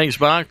 Thanks,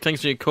 Mark.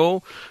 Thanks for your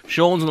call.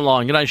 Sean's on the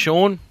line. G'day,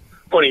 Sean.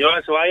 Morning,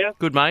 guys. How are you?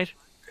 Good, mate.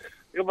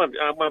 You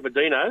got one for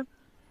Dino.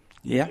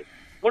 Yeah.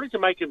 What did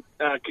you make of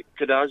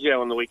Cadazio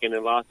on the weekend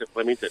and last at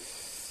Flemington?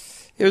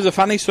 It was a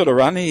funny sort of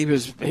run. He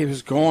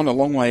was gone a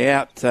long way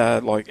out,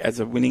 like as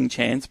a winning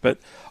chance, but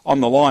on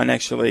the line,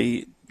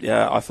 actually,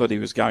 I thought he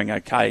was going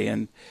okay.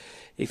 And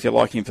if you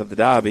like him for the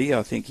Derby,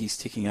 I think he's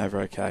ticking over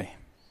okay.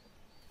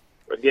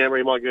 Do you know where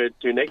he might go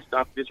to next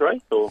after this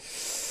race? Or?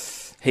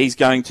 He's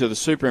going to the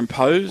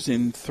Superimpose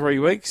in 3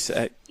 weeks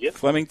at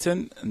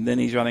Flemington, and then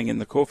he's running in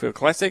the Caulfield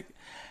Classic,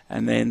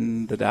 and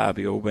then the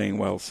Derby, all being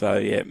well. So,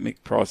 yeah, Mick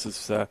Price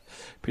has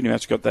pretty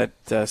much got that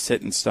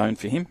set in stone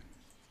for him.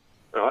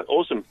 All right,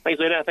 awesome. Thanks,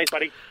 Lena. Thanks,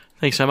 buddy.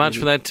 Thanks so much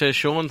for that,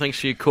 Sean. Thanks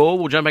for your call.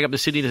 We'll jump back up to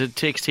Sydney to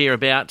text here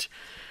about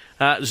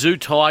Zoo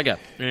Tiger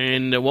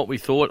and what we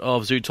thought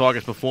of Zoo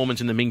Tiger's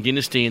performance in the Ming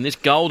Dynasty. And this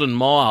Golden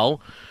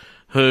Mile,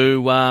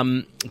 who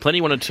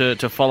plenty wanted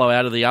to follow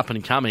out of the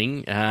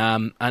up-and-coming,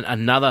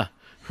 another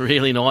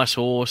really nice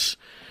horse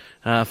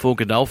for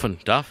Godolphin.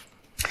 Duff?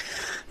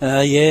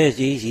 Yeah,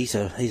 he's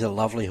a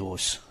lovely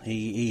horse.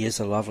 He is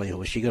a lovely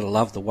horse. You got to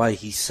love the way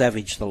he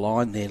savaged the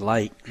line there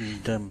late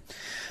and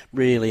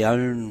really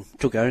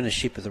took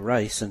ownership of the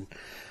race. And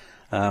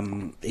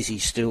is he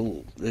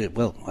still?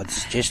 Well, I'd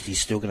suggest he's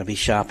still going to be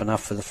sharp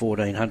enough for the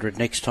 1400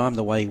 next time.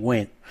 The way he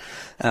went,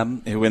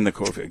 he'll win the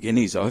Caulfield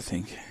Guineas, I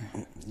think.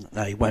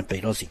 No, he won't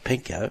beat Aussie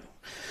Pinko.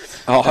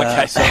 Oh,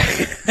 okay,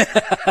 sorry.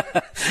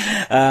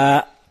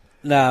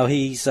 No,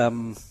 he's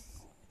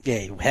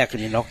yeah. How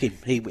can you knock him?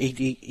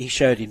 He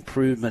showed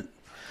improvement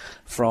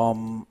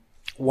from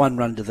one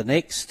run to the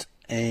next,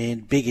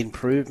 and big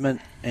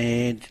improvement,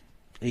 and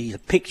he's a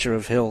picture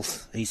of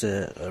health. He's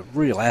a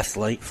real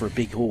athlete for a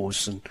big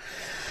horse,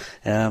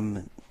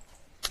 and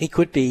he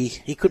could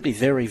be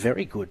very,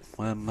 very good.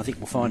 I think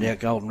we'll find out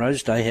Golden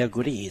Rose Day how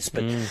good he is.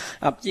 But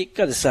you've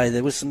got to say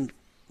there was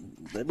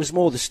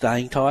more the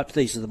staying types.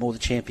 These are more the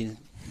champion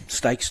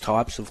stakes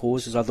types of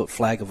horses. I thought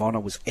Flag of Honour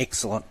was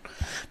excellent.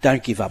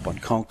 Don't give up on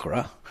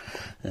Conqueror.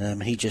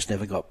 He just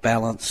never got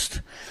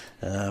balanced.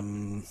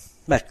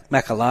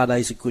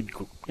 Macalade's a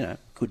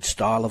good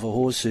style of a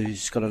horse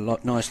who's got a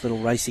nice little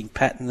racing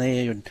pattern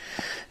there,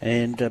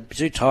 and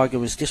Zoo Tiger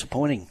was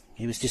disappointing.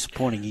 He was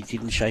disappointing. He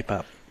didn't shape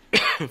up.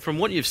 From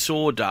what you've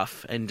saw,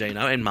 Duff and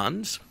Dino and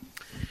Munns,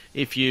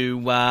 if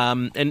you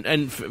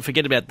and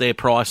forget about their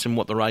price and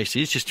what the race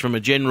is, just from a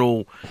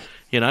general,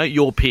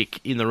 your pick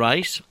in the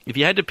race. If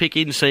you had to pick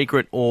In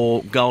Secret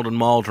or Golden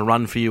Mile to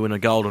run for you in a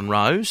Golden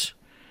Rose,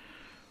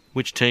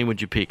 which team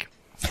would you pick?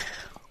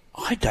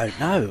 I don't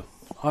know.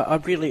 I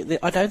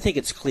don't think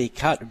it's clear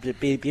cut. It'd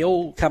be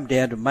all come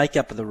down to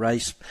makeup of the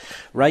race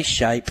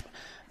shape,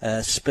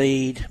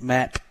 speed,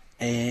 map,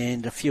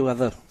 and a few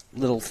other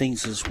little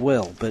things as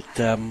well. But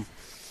I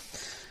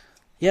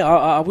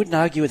wouldn't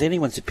argue with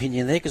anyone's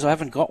opinion there because I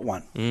haven't got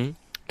one.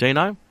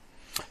 Dino?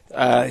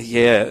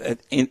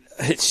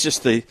 It's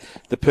just the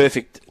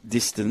perfect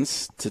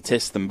distance to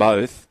test them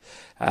both.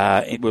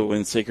 It will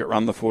In Secret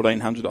run the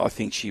 1400. I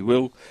think she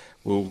will.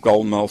 Will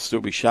Golden Mile still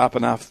be sharp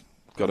enough?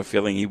 Got a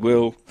feeling he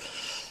will.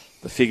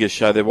 The figures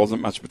show there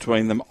wasn't much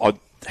between them. I'd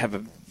have a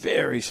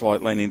very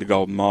slight leaning to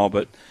Golden Mile,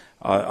 but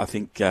I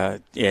think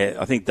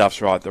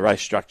Duff's right. The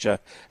race structure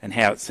and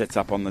how it sets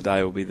up on the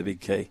day will be the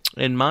big key.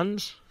 And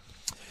Munns?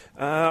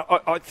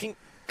 I think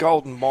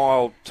Golden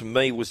Mile, to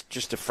me, was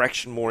just a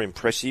fraction more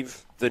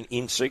impressive than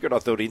In Secret. I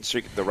thought In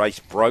Secret, the race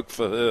broke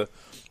for her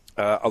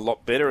a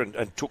lot better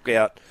and took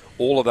out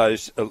all of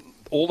those.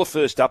 All the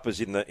first uppers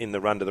in the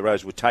run to the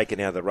Rose were taken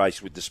out of the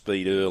race with the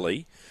speed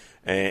early,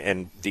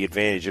 and the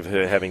advantage of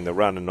her having the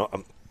run. And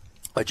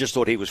I just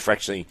thought he was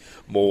fractionally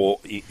more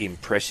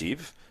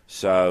impressive.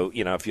 So,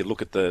 if you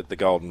look at the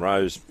Golden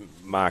Rose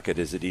market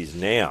as it is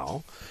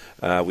now,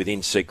 with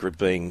In Secret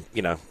being,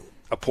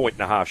 a point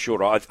and a half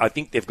short, I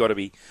think they've got to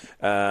be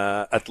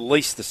at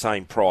least the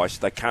same price.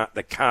 There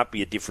can't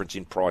be a difference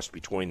in price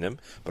between them,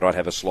 but I'd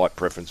have a slight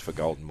preference for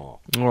Golden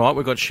Mile. All right,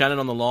 we've got Shannon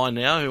on the line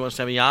now who wants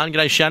to have a yarn.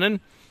 G'day,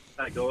 Shannon.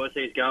 Hey guys, how's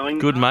it going?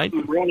 Good, mate.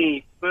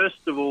 Ronnie,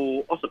 first of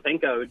all,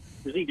 Osipenko,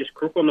 was he just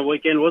crook on the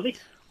weekend, was he?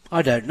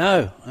 I don't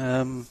know.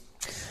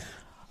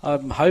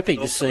 I'm hoping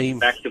to see him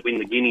back to win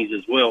the Guineas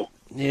as well.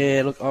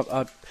 Yeah, look,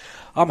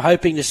 I'm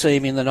hoping to see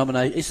him in the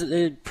nomination. Is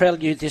it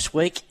Prelude this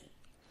week?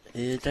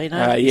 Do you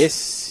know?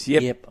 Yes,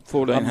 yep.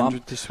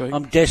 1400 this week.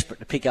 I'm desperate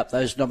to pick up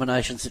those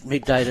nominations at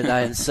midday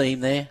today and see him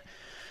there.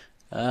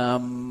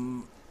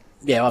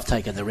 I've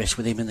taken the rest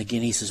with him in the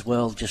Guineas as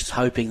well, just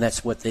hoping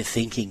that's what they're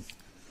thinking.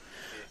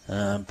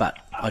 But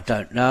I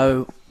don't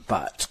know.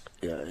 But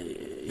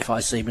if I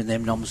see him in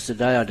them noms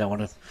today, I don't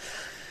want to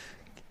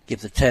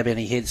give the tab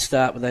any head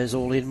start with those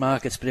all-in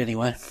markets. But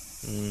anyway.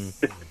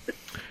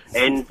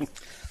 And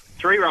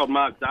 3-year-old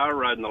Mark Zahra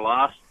rode in the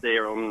last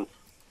there on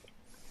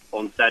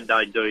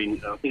Saturday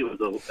doing, I think it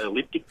was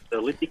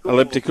elliptical.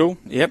 Elliptical,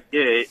 yep.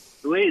 Yeah,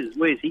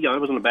 where's he going? It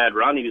wasn't a bad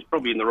run. He was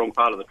probably in the wrong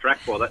part of the track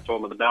by that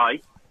time of the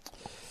day.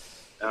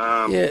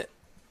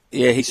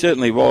 Yeah, he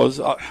certainly was.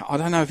 I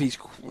don't know if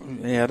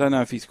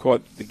he's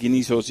quite the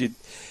Guineas horse. You'd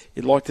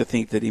like to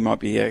think that he might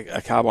be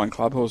a Carbine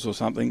Club horse or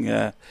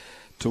something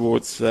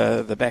towards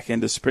the back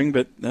end of spring,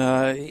 but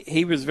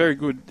he was very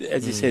good,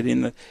 as you said,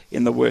 in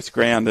the worst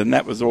ground, and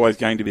that was always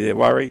going to be their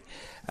worry.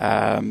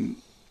 And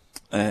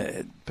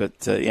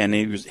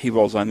he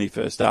was only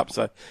first up,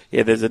 so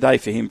yeah, there's a day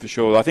for him for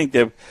sure. I think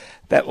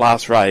that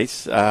last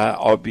race,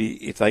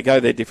 if they go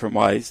their different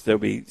ways, there'll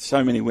be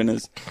so many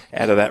winners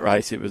out of that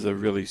race. It was a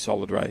really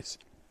solid race.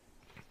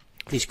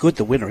 He's good,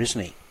 the winner,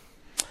 isn't he?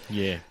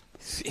 Yeah.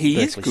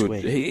 He is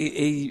good.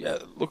 He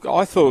look,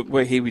 I thought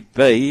where he would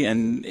be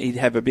and he'd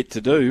have a bit to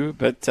do,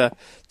 but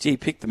he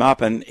picked them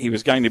up, and he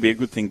was going to be a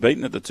good thing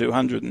beaten at the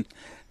 200, and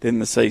then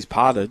the seas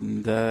parted,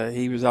 and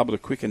he was able to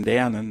quicken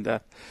down, and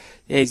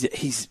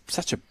he's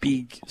such a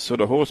big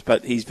sort of horse,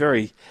 but he's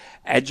very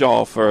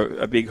agile for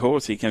a big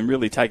horse. He can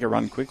really take a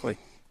run quickly.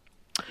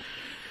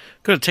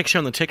 Got a text here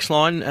on the text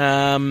line.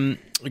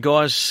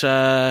 Guys,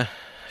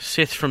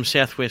 Seth from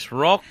Southwest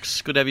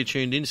Rocks. Good to have you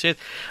tuned in, Seth.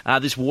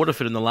 This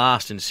Waterford in the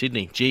last in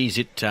Sydney. Geez,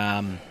 it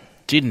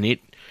didn't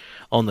it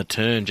on the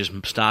turn just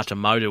start to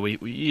motor.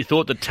 You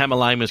thought that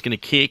Tamerlane was going to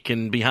kick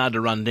and be hard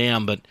to run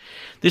down, but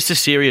this is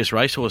serious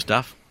racehorse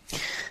stuff.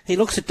 He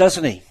looks it,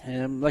 doesn't he?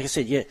 Like I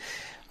said, yeah,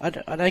 I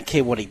don't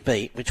care what he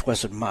beat, which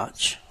wasn't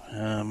much,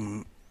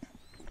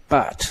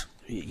 but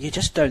you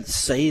just don't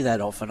see that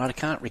often. I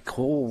can't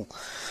recall,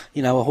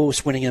 a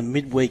horse winning a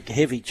midweek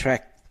heavy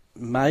track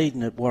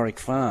maiden at Warwick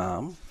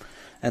Farm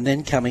and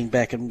then coming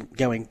back and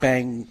going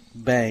bang,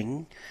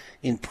 bang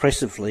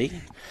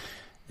impressively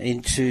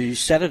into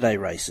Saturday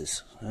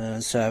races.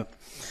 So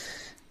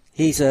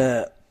he's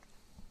an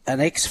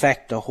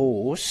X-Factor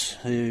horse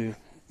who,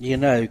 I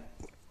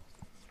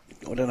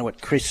don't know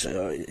what Chris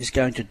is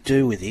going to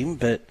do with him,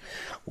 but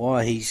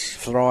why he's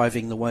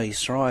thriving the way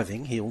he's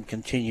thriving, he'll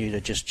continue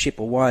to just chip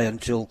away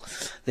until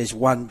there's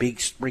one big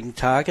spring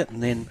target,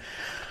 and then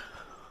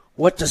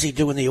what does he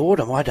do in the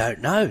autumn? I don't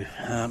know.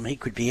 He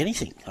could be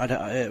anything.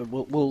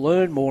 We'll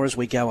learn more as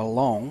we go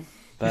along.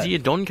 But is he a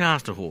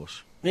Doncaster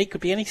horse? He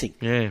could be anything.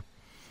 Yeah.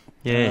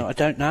 I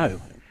don't know.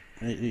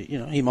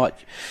 He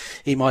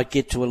might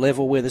get to a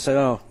level where they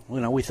say,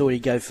 we thought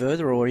he'd go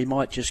further, or he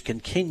might just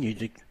continue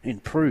to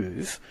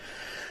improve.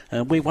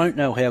 We won't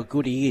know how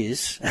good he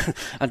is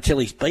until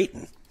he's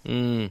beaten.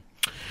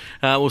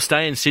 We'll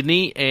stay in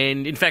Sydney,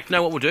 and in fact,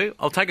 know what we'll do?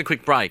 I'll take a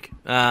quick break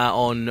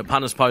on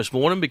Punters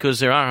Post-Mortem because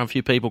there are a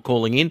few people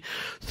calling in.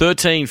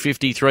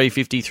 1350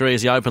 353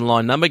 is the open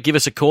line number. Give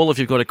us a call if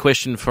you've got a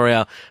question for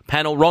our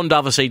panel. Ron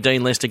Doversey,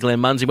 Dean Lester, Glenn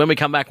Munsey. When we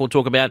come back, we'll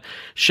talk about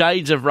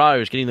Shades of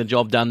Rose, getting the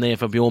job done there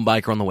for Bjorn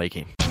Baker on the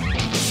weekend.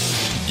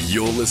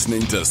 You're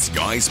listening to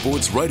Sky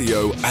Sports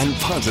Radio and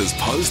Punters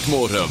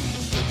Post-Mortem.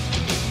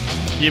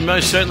 You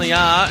most certainly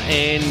are,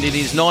 and it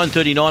is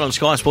 9:39 on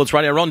Sky Sports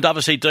Radio. Ron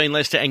Doversey, Dean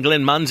Lester and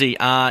Glenn Munsey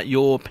are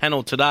your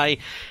panel today.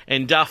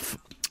 And Duff,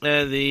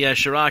 the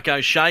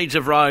Shirako Shades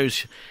of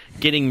Rose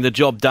getting the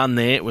job done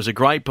there. It was a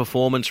great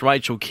performance,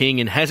 Rachel King,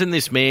 and hasn't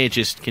this mare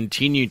just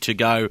continued to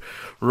go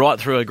right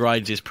through her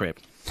grades this prep?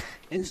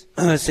 It's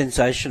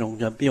sensational.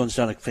 Bjorn's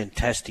done a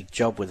fantastic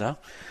job with her.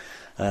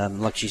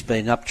 Like she's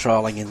been up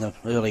trialling in the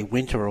early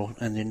winter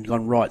and then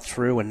gone right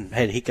through and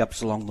had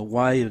hiccups along the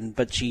way,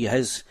 but she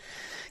has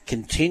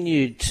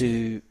continued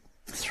to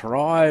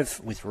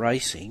thrive with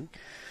racing,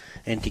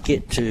 and to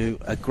get to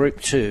a Group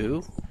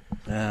 2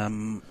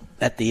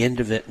 at the end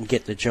of it and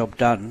get the job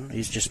done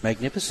is just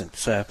magnificent.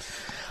 So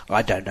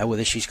I don't know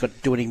whether she's got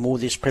to do any more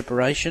of this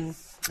preparation,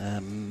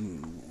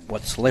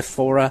 what's left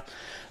for her,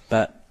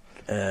 but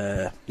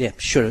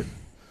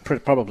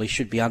probably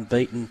should be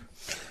unbeaten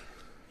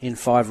in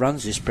 5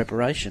 runs this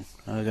preparation.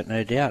 I've got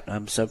no doubt.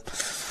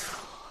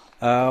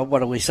 What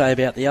do we say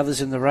about the others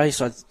in the race?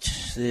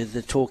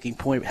 The talking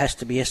point has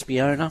to be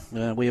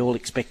Espiona. We all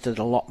expected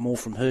a lot more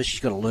from her. She's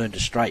got to learn to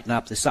straighten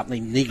up. There's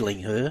something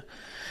niggling her.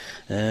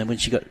 When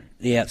she got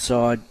the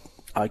outside,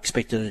 I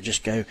expected her to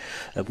just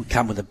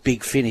come with a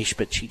big finish,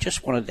 but she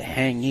just wanted to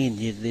hang in.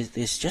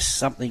 There's just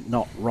something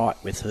not right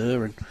with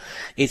her, and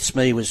It's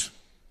Me was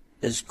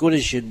as good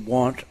as you'd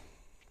want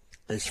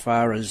as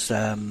far as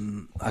a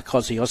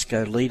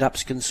Kosciuszko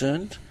lead-up's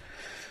concerned.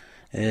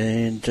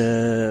 And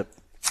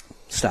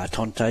Star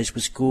Tontes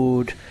was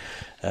good.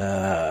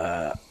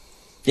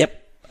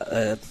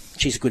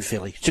 She's a good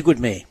filly. It's a good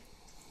mare.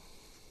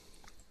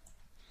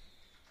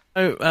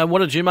 What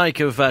did you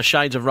make of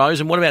Shades of Rose,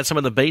 and what about some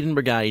of the Beaten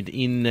Brigade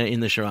in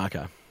the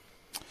Shiraka?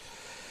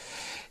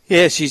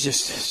 Yeah, she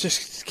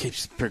just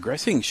keeps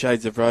progressing.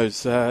 Shades of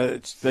Rose.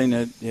 It's been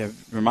a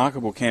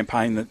remarkable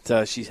campaign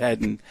that she's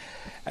had, and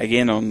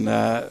again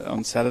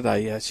on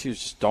Saturday, she was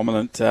just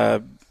dominant.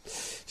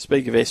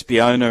 Speak of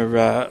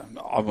Espiona,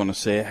 I want to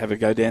see her have a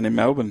go down in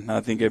Melbourne.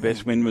 I think her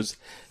best win was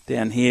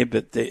down here,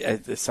 but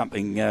there's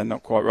something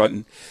not quite right.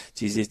 And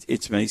geez,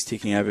 It's Me's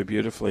ticking over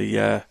beautifully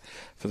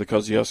for the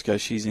Kosciuszko.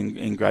 She's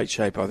in great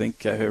shape. I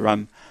think her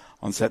run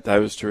on Saturday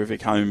was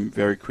terrific. Home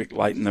very quick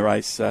late in the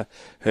race. Her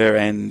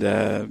and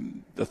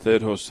the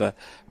third horse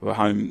were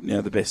home.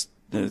 The best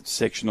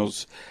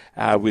sectionals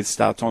with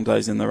Star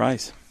Tontes in the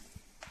race.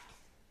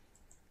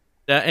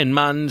 And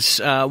Munns,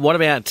 what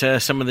about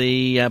some of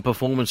the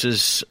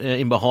performances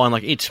in behind?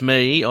 Like It's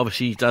Me,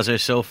 obviously does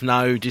herself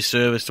no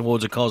disservice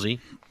towards a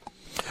Cosy.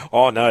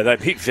 Oh, no,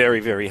 they'd be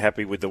very, very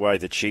happy with the way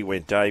that she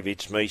went, Dave.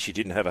 It's Me. She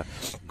didn't have a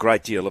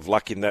great deal of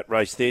luck in that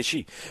race there.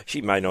 She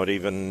may not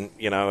even,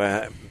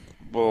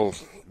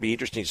 be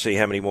interesting to see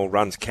how many more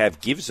runs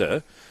Cav gives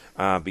her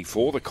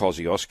before the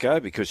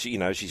Kosciuszko, because,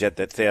 she's had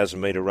that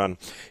 1,000-metre run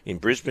in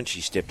Brisbane. She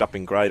stepped up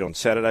in grade on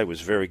Saturday,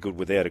 was very good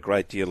without a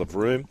great deal of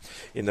room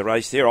in the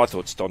race there. I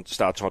thought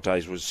Star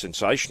Tontes was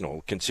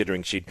sensational,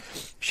 considering she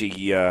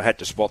had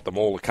to spot them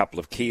all a couple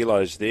of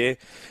kilos there.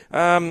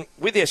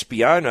 With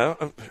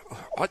Espiona,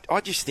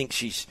 I just think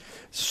she's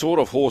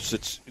sort of horse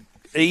that's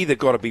either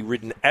got to be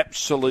ridden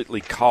absolutely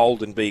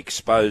cold and be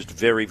exposed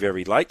very,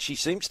 very late. She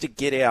seems to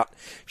get out.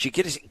 She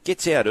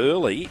gets out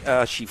early.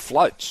 She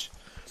floats.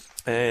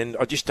 And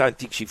I just don't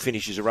think she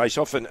finishes a race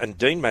off. And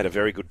Dean made a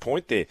very good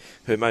point there.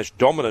 Her most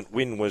dominant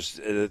win was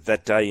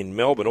that day in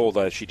Melbourne,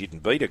 although she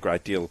didn't beat a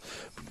great deal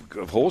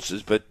of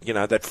horses, but,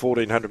 that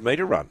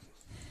 1,400-metre run.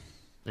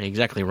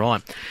 Exactly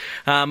right.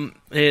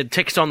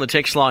 Text on the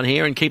text line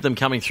here and keep them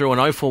coming through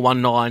on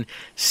 0419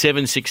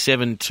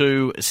 767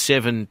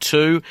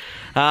 272.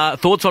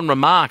 Thoughts on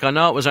Remark? I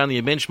know it was only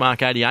a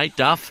benchmark 88,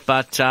 Duff,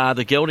 but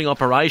the gelding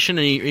operation,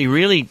 he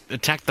really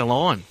attacked the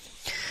line.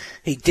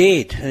 He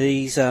did.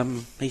 He's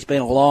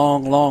been a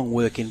long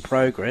work in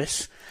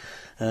progress,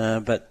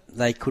 but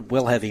they could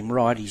well have him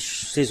right. He's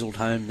sizzled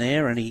home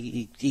there, and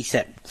he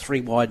sat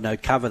 3 wide, no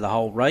cover the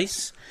whole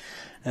race.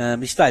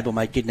 His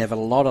stablemate didn't have a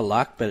lot of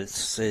luck, but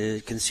it's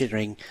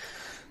considering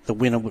the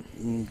winner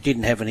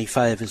didn't have any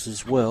favours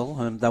as well.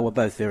 They were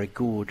both very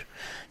good.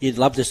 You'd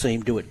love to see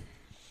him do it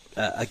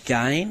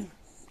again,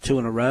 2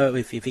 in a row.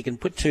 If he can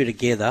put 2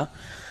 together,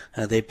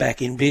 they're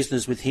back in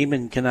business with him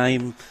and can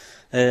aim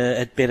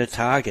at better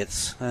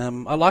targets.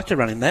 I like to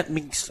run him that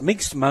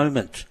mixed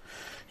moment.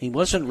 He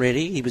wasn't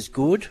ready. He was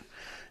good,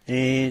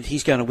 and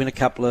he's going to win a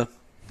couple of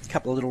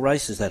little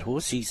races. That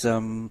horse. He's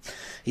come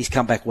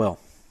back well.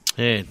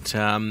 Yeah,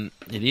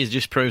 it is.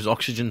 Just proves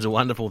oxygen's a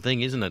wonderful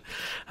thing, isn't it?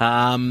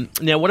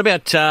 Now, what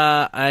about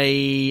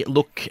a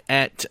look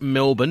at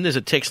Melbourne? There's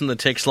a text on the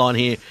text line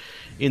here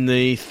in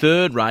the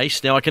third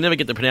race. Now, I can never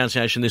get the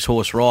pronunciation of this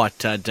horse right,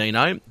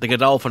 Dino. The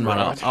Godolphin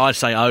runner. I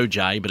say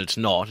OJ, but it's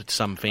not. It's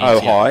some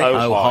fancy.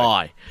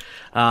 Oh,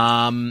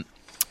 hi.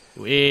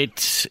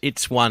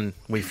 It's one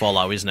we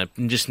follow, isn't it?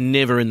 And just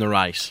never in the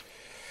race.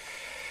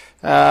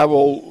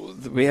 Well,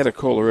 we had a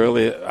caller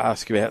earlier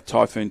ask about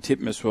Typhoon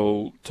Titmus.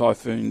 Well,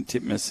 Typhoon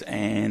Titmus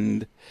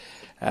and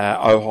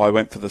Ojai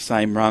went for the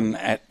same run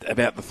at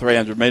about the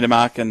 300-metre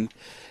mark, and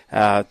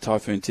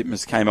Typhoon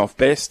Titmus came off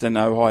best, and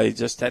Ojai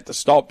just had to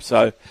stop.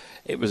 So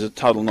it was a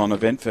total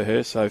non-event for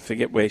her, so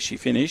forget where she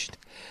finished.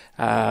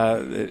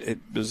 It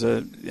was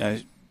a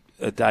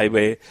day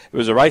where it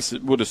was a race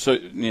that would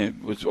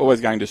have was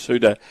always going to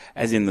suit her,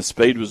 as in the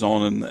speed was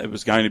on, and it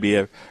was going to be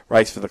a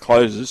race for the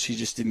closers. She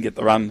just didn't get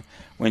the run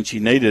when she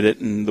needed it,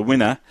 and the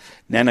winner,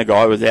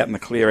 Nanagai, was out in the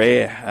clear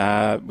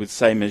air with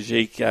Say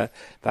Magique.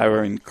 They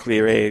were in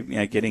clear air,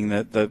 getting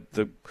the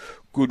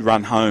good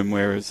run home,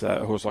 whereas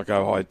a horse like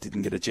Ojai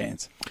didn't get a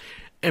chance.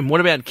 And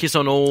what about Kiss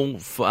on All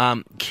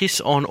for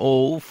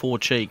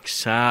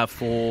Cheeks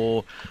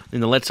for in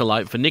the Let's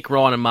Elope for Nick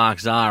Ryan and Mark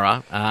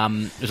Zara?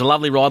 It was a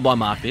lovely ride by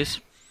Mark, this.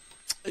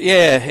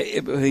 Yeah,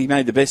 he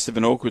made the best of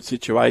an awkward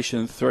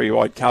situation, 3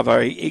 wide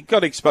cover. He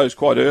got exposed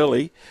quite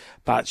early,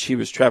 but she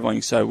was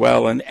travelling so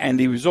well, and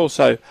he was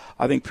also,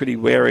 I think, pretty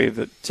wary of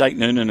that Jake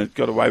Noonan had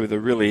got away with a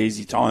really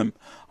easy time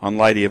on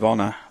Lady of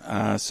Honour.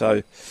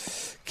 So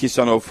Kiss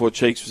on All 4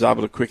 Cheeks was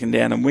able to quicken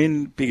down and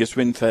win. Biggest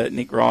win for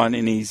Nick Ryan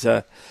in his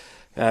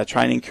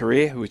training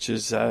career, which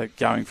is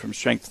going from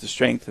strength to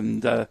strength,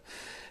 and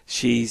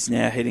she's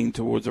now heading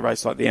towards a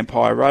race like the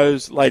Empire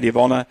Rose. Lady of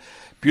Honour,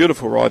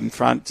 beautiful ride in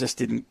front, just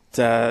didn't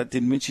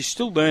win. She's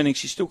still learning.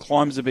 She still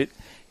climbs a bit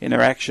in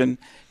her action.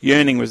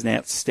 Yearning was an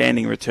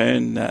outstanding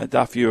return.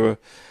 Duff, you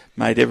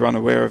made everyone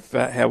aware of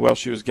how well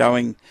she was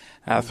going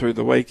through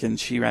the week, and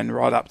she ran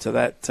right up to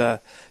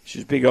that. She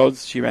was big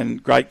odds. She ran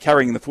great,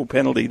 carrying the full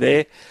penalty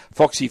there.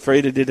 Foxy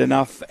Frieda did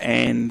enough,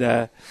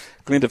 and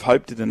Glint of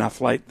Hope did enough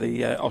late,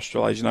 the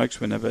Australasian Oaks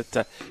winner,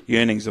 but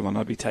Yearning's the one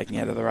I'd be taking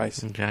out of the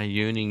race. Okay,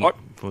 Yearning.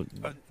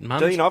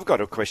 Dean, I've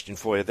got a question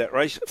for you. That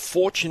race,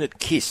 Fortunate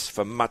Kiss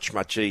for much,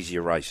 much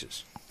easier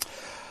races.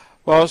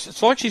 Well,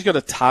 it's like she's got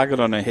a target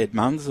on her head,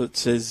 Mums, that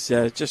says,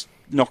 just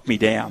knock me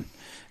down.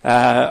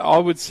 I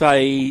would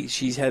say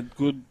she's had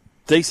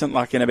decent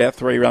luck in about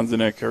 3 runs in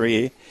her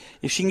career.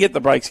 If she can get the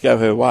breaks go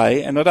her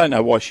way, and I don't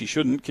know why she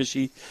shouldn't, because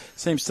she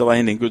seems to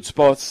land in good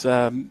spots,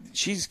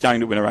 she's going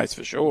to win a race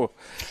for sure.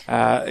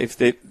 If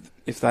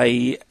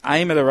they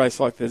aim at a race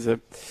like there's a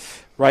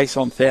race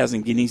on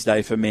 1,000 Guineas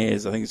Day for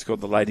mares, I think it's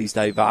called the Ladies'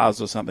 Day Vase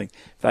or something.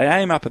 If they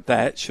aim up at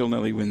that, she'll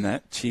nearly win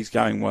that. She's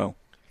going well.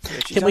 Yeah,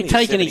 Can we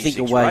take anything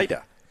away?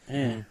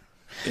 Yeah.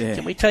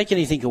 Can we take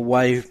anything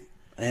away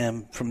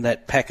from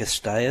that pack of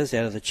stayers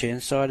out of the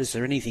Churnside? Is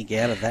there anything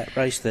out of that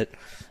race that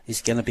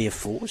is going to be a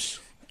force?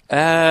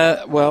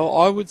 Well,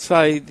 I would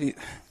say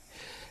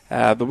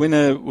the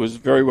winner was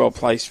very well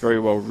placed, very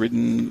well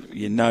ridden.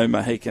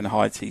 Mohican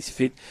Heights, he's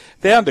fit.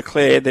 Bound to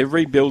Clare, they're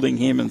rebuilding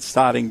him and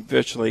starting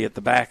virtually at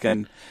the back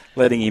and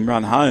letting him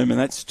run home, and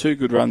that's 2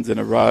 good runs in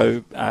a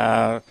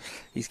row.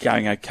 He's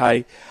going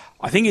okay.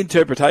 I think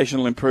interpretation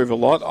will improve a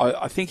lot.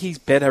 I think he's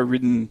better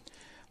ridden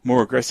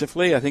more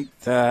aggressively. I think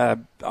I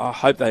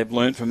hope they've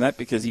learned from that,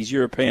 because his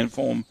European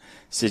form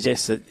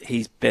suggests that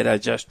he's better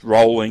just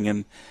rolling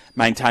and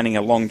maintaining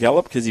a long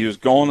gallop, because he was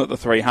gone at the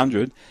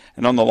 300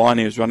 and on the line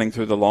he was running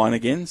through the line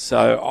again.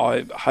 So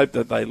I hope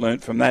that they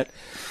learnt from that.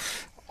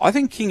 I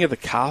think King of the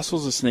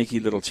Castle's a sneaky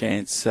little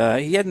chance.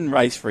 He hadn't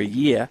raced for a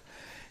year.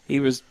 He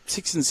was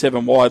 6 and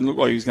 7 wide and looked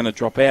like he was going to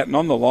drop out, and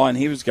on the line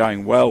he was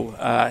going well.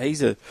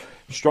 He's a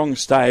strong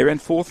stay. He ran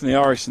 4th in the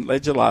Irish St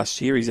Ledger last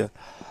year. He's a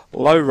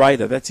low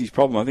rater. That's his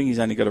problem. I think he's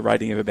only got a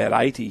rating of about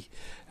 80,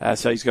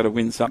 so he's got to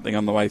win something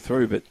on the way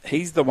through. But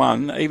he's the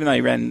one, even though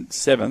he ran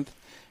 7th,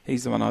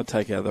 he's the one I'd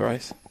take out of the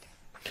race.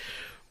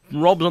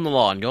 Rob's on the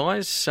line,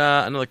 guys.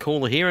 Another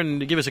caller here,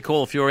 and give us a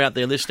call if you're out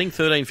there listening.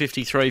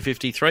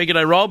 135353.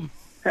 G'day, Rob.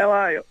 How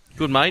are you?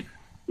 Good, mate.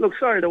 Look,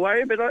 sorry to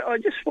worry, but I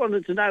just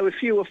wanted to know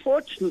if you were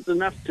fortunate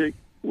enough to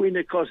win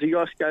a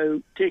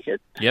Kosciuszko ticket.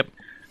 Yep.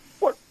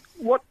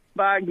 What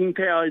bargaining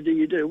power do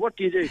you do? What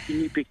do you do? Can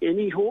you pick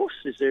any horse?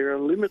 Is there a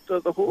limit to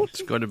the horse?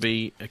 It's got to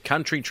be a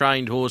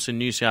country-trained horse in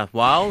New South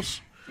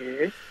Wales.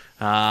 Yeah.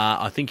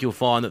 I think you'll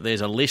find that there's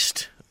a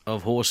list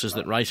of horses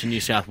that race in New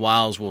South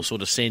Wales will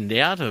sort of send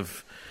out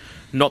of,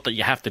 not that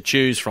you have to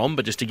choose from,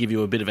 but just to give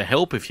you a bit of a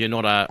help if you're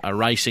not a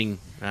racing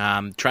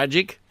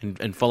tragic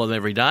and follow them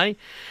every day.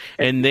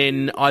 And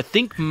then I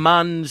think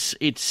Munns,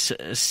 it's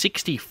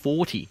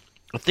 60-40.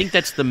 I think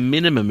that's the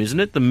minimum,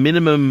 isn't it? The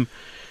minimum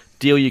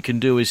deal you can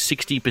do is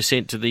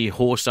 60% to the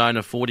horse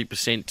owner,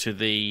 40% to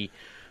the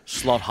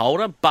slot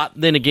holder. But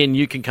then again,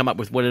 you can come up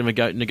with whatever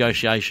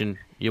negotiation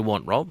you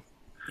want, Rob.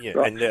 Yeah,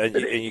 right. and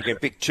you can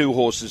pick 2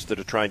 horses that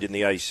are trained in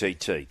the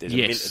ACT.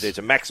 There's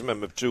a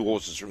maximum of 2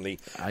 horses from the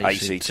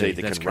ACT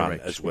that can run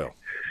as well.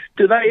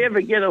 Do they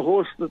ever get a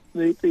horse that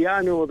the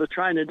owner or the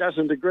trainer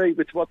doesn't agree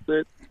with what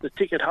the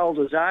ticket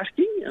holder's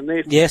asking, and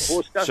therefore the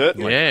horse doesn't?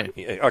 Certainly.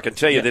 Yeah. I can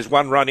tell you, there's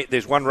one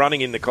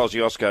running in the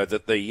Kosciuszko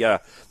that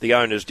the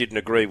owners didn't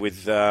agree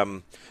with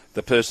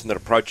the person that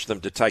approached them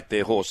to take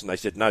their horse, and they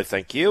said, "No,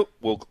 thank you.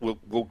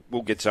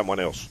 We'll get someone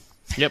else."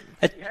 Yep.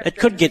 It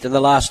could get to the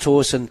last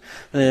horse, and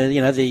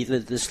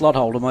the slot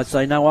holder might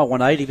say, "No, I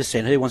want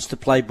 80%. Who wants to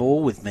play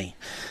ball with me?"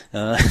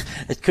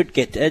 It can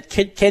get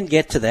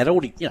to that.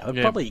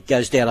 It probably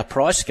goes down a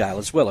price scale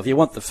as well. If you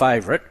want the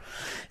favourite,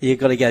 you've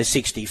got to go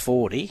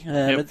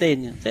 60-40. But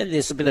then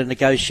there's a bit of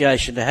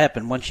negotiation to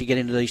happen once you get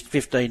into these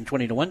 15,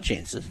 20 to 1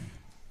 chances.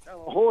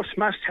 A horse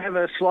must have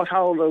a slot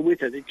holder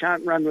with it. It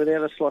can't run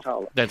without a slot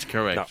holder. That's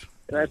correct. No.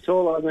 That's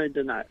all I need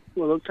to know.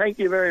 Well, look, thank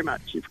you very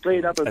much. You've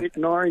cleared up a bit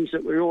in Orange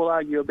that we all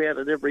argue about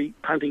at every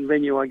punting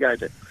venue I go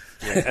to.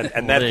 Yeah,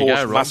 and that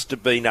horse must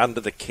have been under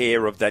the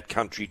care of that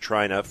country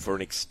trainer for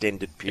an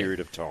extended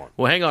period of time.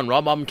 Well, hang on,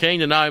 Rob. I'm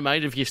keen to know,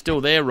 mate, if you're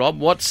still there, Rob,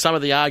 what's some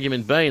of the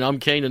argument been? I'm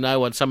keen to know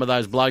what some of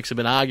those blokes have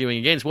been arguing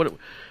against. What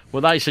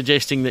were they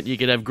suggesting, that you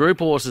could have group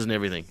horses and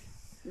everything?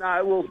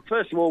 No, well,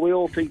 first of all, we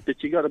all think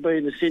that you got to be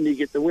in the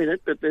syndicate to win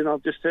it, but then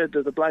I've just heard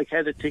that the bloke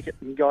had a ticket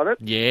and got it.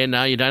 Yeah,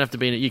 no, you don't have to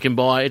be in it. You can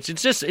buy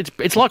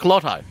it's like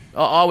lotto.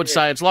 I would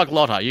say it's like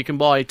lotto. You can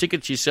buy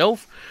tickets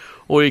yourself,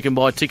 or you can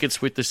buy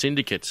tickets with the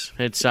syndicates.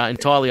 It's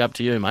entirely up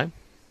to you, mate.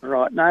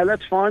 Right, no,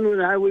 that's fine.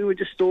 No, we were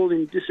just all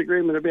in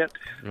disagreement about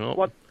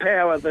what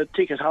power the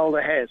ticket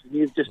holder has, and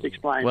you've just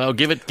explained. Well,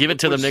 give it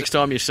to them next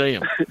time you see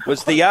them.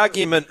 Was the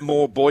argument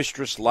more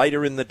boisterous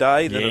later in the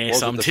day than it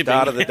was at the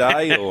start of the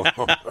day? Or?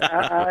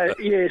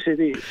 Yes,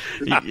 it is.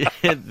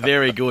 Yeah,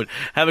 very good.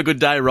 Have a good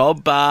day,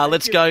 Rob.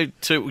 Let's go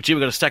to... We've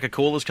got a stack of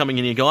callers coming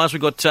in here, guys.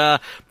 We've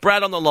got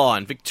Brad on the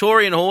line.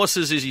 Victorian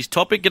horses is his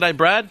topic. G'day,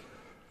 Brad.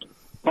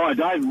 Hi,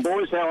 Dave and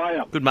boys. How are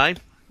you? Good, mate.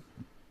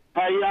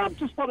 Hey,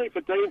 just wondering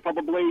for Dean,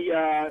 probably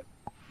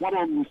one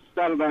on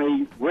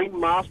Saturday,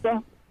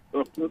 Ringmaster.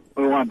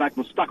 right back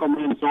was stuck on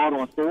the inside,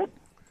 I thought,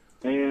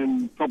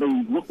 and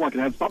probably looked like it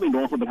had something to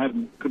offer, but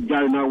could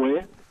go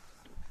nowhere.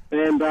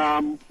 And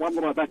one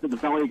that I backed at the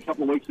Valley a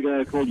couple of weeks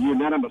ago called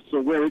Unanimous,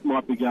 so where it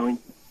might be going.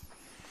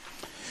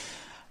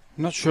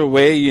 I'm not sure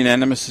where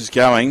Unanimous is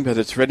going, but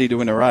it's ready to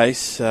win a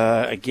race.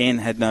 Again,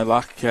 had no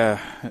luck.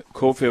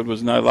 Caulfield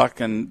was no luck,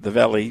 and the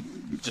Valley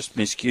just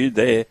miscued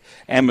there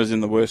and was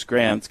in the worst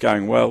ground. It's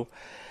going well.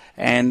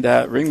 And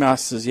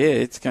Ringmasters,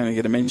 it's going to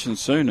get a mention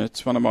soon.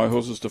 It's one of my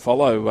horses to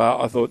follow.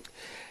 I thought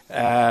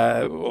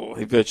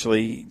he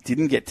virtually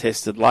didn't get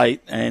tested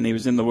late, and he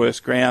was in the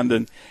worst ground,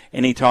 and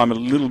any time a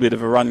little bit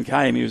of a run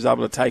came, he was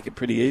able to take it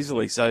pretty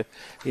easily. So,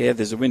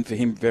 there's a win for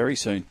him very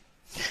soon.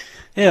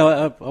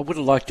 Yeah, I would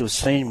have liked to have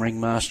seen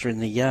Ringmaster in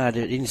the yard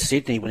in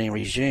Sydney when he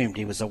resumed.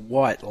 He was a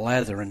white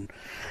lather and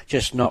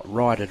just not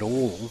right at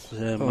all.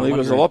 He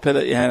was a lot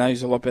better. Yeah, he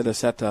was a lot better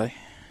Saturday.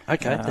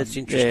 Okay, that's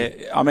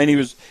interesting. Yeah, I mean, he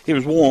was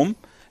warm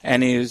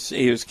and he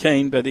was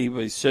keen, but he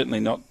was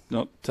certainly not.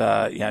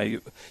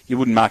 You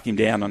wouldn't mark him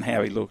down on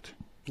how he looked.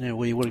 Yeah,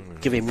 well, you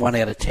would give him 1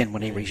 out of 10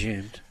 when he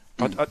resumed.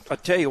 I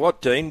tell you what,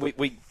 Dean,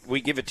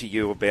 we give it to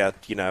you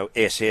about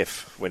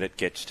SF when it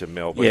gets to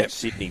Melbourne,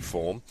 Sydney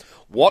form.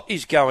 What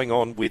is going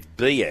on with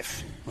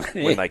BF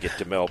when they get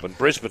to Melbourne?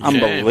 Brisbane.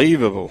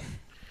 Unbelievable.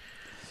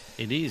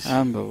 It is.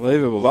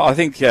 Unbelievable. I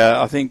think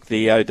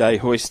the O'Day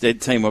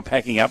Hoisted team were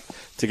packing up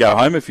to go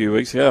home a few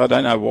weeks ago. I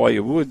don't know why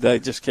you would. They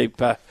just keep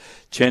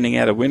churning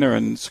out a winner,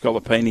 and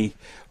Scolopini,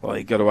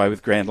 he got away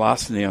with grand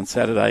larceny on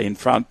Saturday in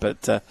front,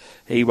 but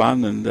he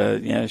won,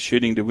 and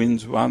Shooting to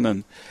Wins won,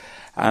 and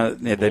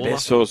their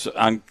best horse,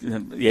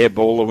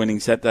 Baller winning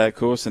Saturday, of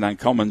course, and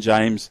Uncommon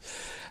James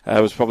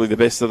was probably the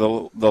best of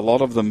the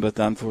lot of them, but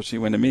unfortunately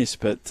went amiss.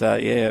 But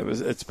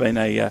it's been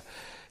a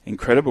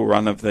incredible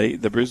run of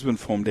the Brisbane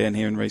form down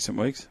here in recent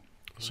weeks.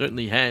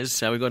 Certainly has.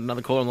 So we've got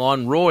another call on the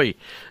line. Roy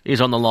is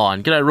on the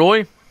line. G'day,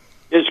 Roy.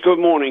 Yes, good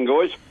morning,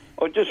 guys.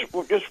 I just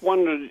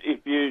wondered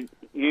if you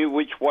knew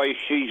which way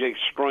She's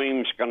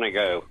Extreme's going to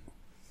go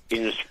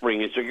in the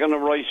spring. Is it going to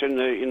race in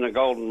the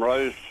Golden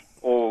Rose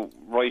or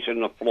race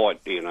in the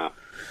Flight, do you know?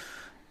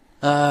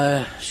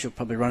 She'll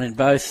probably run in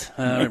both.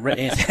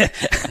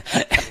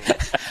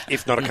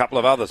 If not a couple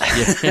of others.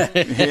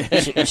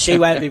 She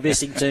won't be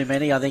missing too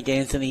many. I think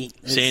Anthony.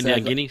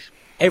 Sandown Guineas.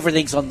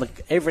 Everything's on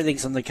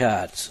the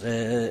cards,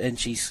 and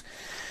she's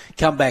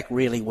come back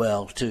really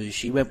well too.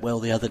 She went well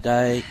the other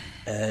day.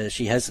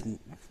 She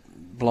hasn't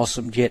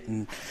blossomed yet,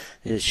 and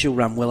she'll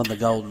run well in the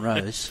Golden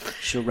Rose.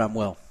 She'll run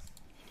well.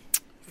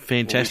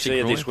 Fantastic.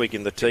 We'll see her this week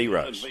in the Tea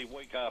Rose.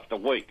 Week after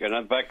week, and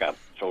a backup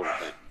sort of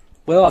thing.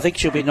 Well, I think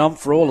she'll be nom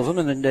for all of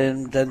them,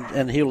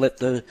 and he'll let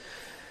the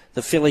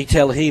filly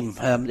tell him.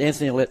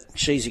 Anthony will let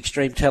She's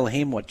Extreme tell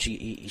him what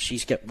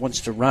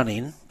wants to run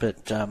in.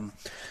 But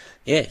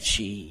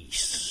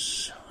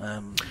she's.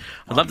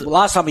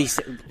 Last time he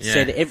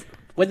said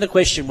when the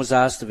question was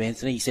asked of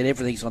Anthony, he said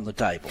everything's on the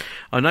table.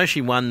 I know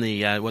she won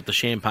the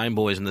Champagne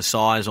Boys and the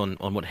size on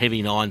what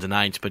heavy 9s and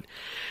 8s, but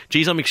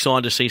geez, I'm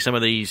excited to see some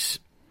of these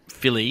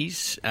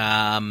fillies,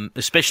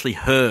 especially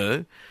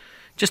her,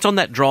 just on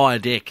that drier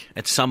deck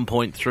at some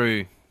point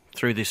through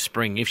this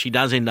spring, if she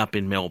does end up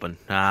in Melbourne,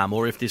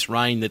 or if this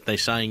rain that they're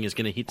saying is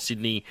going to hit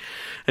Sydney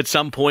at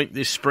some point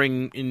this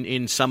spring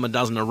in summer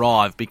doesn't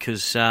arrive,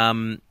 because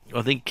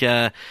I think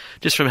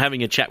just from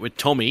having a chat with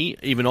Tommy,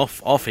 even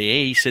off air,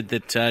 he said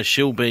that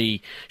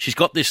she's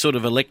got this sort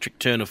of electric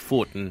turn of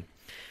foot, and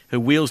her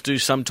wheels do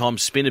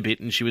sometimes spin a bit,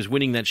 and she was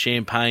winning that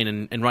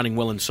Champagne and running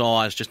well in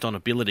size just on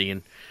ability,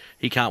 and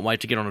he can't wait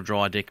to get on a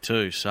dry deck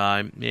too.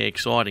 So,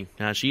 exciting.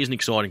 She is an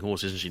exciting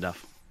horse, isn't she,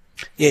 Duff?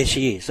 Yeah,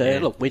 she is.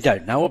 Look, we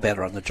don't know about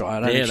her on the dry. I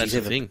don't think that's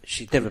the thing.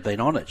 She's never been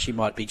on it. She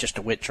might be just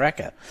a wet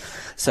tracker.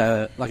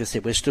 So, like I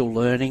said, we're still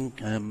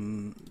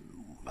learning.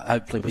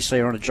 Hopefully we see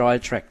her on a dry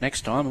track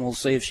next time, and we'll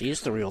see if she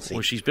is the real thing.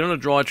 Well, she's been on a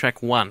dry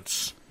track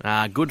once.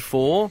 Good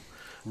 4.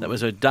 That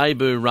was her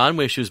debut run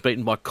where she was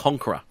beaten by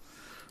Conqueror.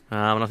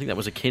 And I think that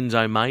was a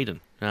Kenzo Maiden,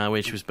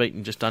 where she was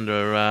beaten just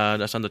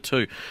under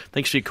 2.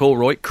 Thanks for your call,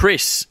 Roy.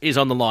 Chris is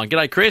on the line.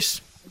 G'day,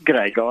 Chris.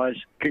 G'day, guys.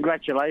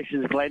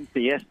 Congratulations, Glenn, for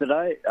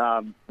yesterday.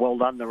 Well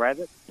done, the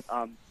Rabbits.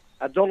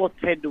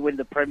 $1.10 to win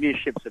the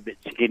premiership's a bit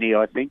skinny,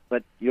 I think,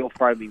 but you're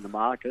framing the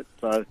market,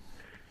 so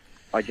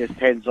I guess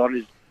hands-on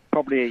is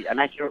probably an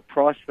accurate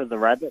price for the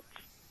Rabbits.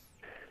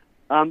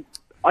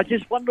 I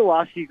just wanted to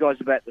ask you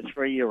guys about the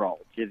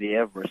 3-year-olds in the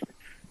Everest.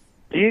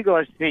 Do you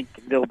guys think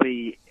there'll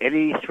be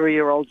any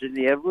 3-year-olds in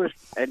the Everest?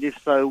 And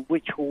if so,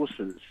 which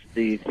horses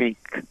do you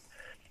think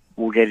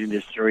will get into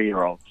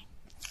 3-year-olds?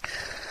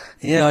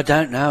 Yeah, I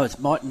don't know. It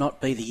might not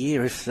be the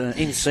year. If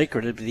In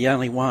Secret would be the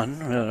only one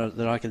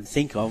that I can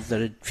think of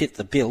that had fit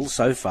the bill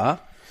so far.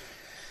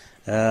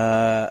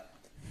 But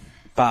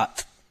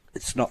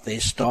it's not their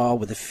style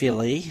with a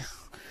filly.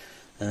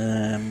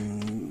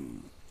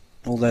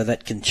 Although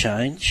that can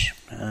change.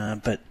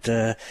 But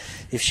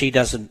if she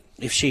doesn't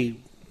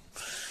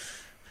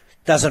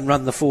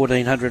run the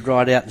 1400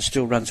 right out and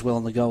still runs well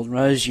in the Golden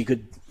Rose, you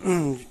could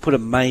put a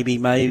maybe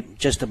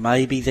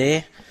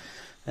there.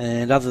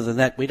 And other than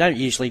that, we don't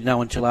usually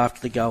know until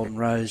after the Golden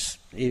Rose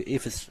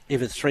if a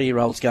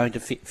 3-year-old's going to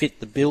fit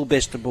the bill.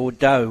 Best of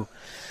Bordeaux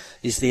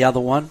is the other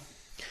one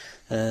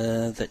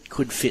that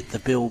could fit the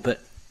bill.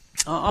 But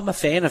I'm a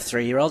fan of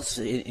 3-year-olds.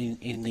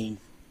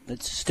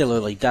 It's still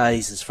early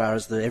days as far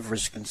as the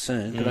Everest is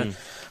concerned, but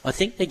I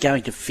think they're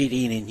going to fit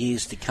in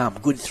years to come.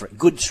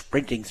 Good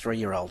sprinting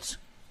 3-year-olds.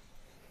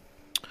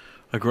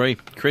 Agree.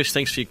 Chris,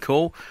 thanks for your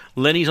call.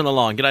 Lenny's on the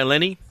line. G'day,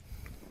 Lenny.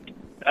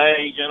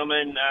 Hey,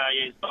 gentlemen.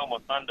 Yeah, stole my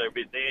thunder a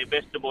bit there.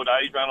 Best of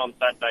Bordeaux's run on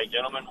Saturday,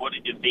 gentlemen. What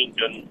did you think?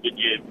 And did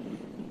you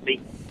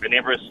think an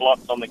Everest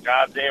slot's on the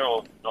cards there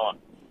or not?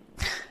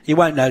 You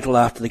won't know till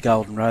after the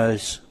Golden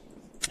Rose.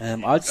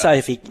 I'd say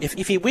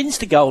if he wins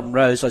the Golden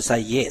Rose, I'd say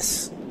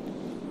yes.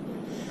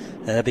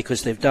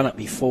 Because they've done it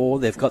before.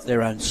 They've got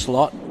their own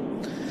slot.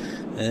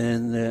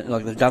 And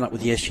like they've done it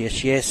with Yes,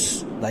 Yes,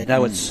 Yes. They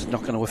know it's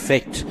not going to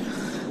affect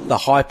the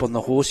hype on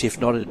the horse.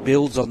 If not, it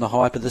builds on the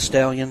hype of the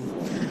stallion.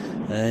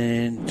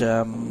 And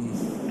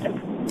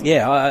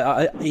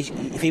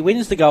if he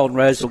wins the Golden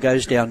Rose or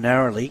goes down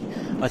narrowly,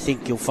 I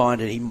think you'll find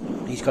that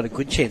he's got a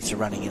good chance of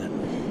running in it.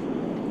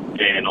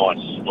 Yeah, nice.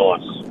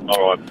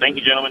 All right, thank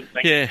you, gentlemen.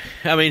 Thank you.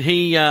 I mean,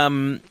 he.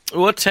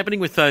 What's happening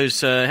with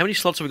those? How many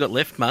slots have we got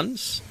left,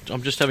 Muns?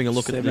 I'm just having a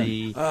look at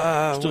the.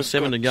 Still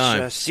 7 to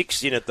go.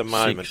 6 in at the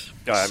moment. 6.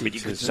 I mean,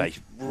 you could say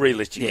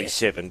realistically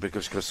 7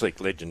 because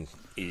Classic Legend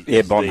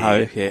is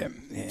Bonho,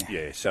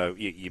 yeah. So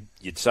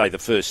you'd say the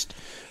first,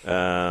 6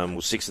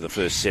 of the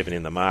first 7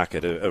 in the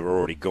market are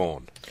already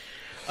gone.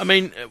 I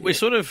mean, we're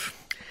sort of.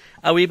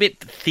 Are we a bit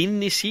thin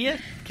this year,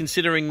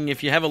 considering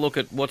if you have a look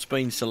at what's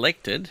been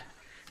selected?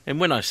 And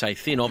when I say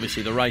thin,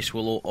 obviously the race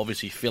will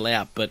obviously fill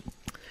out. But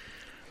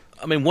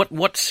I mean,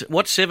 what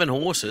 7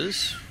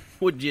 horses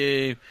would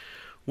you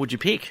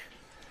pick?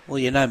 Well,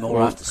 you know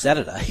more after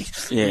Saturday.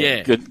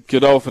 Yeah.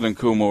 Godolphin and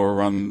Coolmore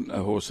run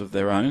a horse of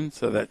their own,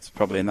 so that's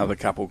probably another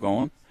couple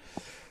gone.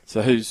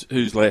 So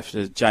who's left?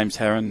 James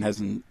Harron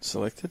hasn't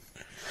selected.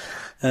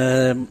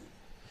 James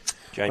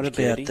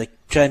Kennedy.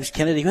 James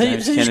Kennedy?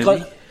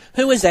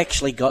 Who has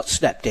actually got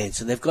Snap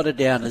Dancer? They've got it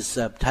down as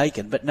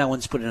taken, but no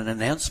one's put an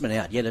announcement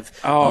out yet of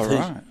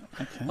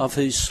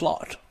whose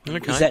slot.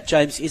 Okay. Is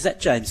that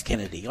James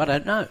Kennedy? I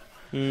don't know.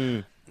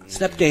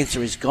 Snap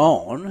Dancer is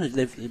gone,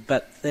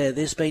 but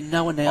there's been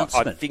no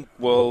announcement. I think.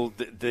 Well,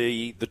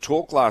 the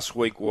talk last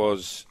week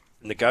was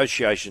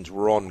negotiations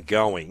were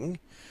ongoing,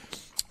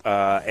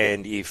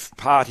 and if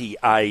Party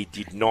A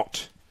did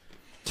not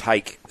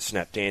take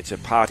Snap Dancer,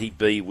 Party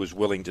B was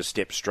willing to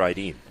step straight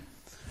in.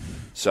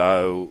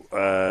 So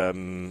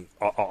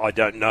I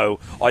don't know.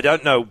 I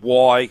don't know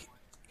why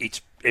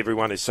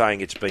everyone is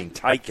saying it's been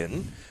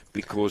taken,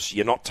 because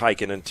you're not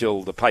taken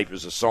until the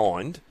papers are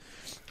signed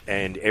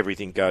and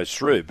everything goes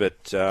through.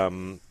 But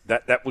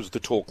that was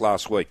the talk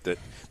last week, that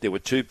there were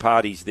 2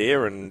 parties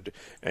there, and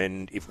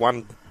if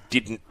one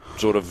didn't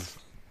sort of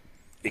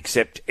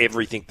accept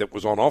everything that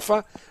was on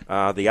offer,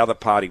 the other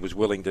party was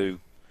willing to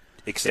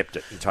accept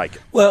it and take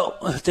it. Well,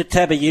 the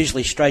tab are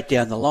usually straight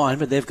down the line,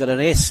 but they've got an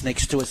S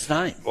next to its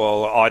name.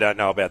 Well, I don't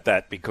know about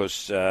that,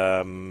 because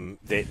there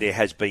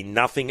has been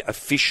nothing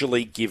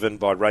officially given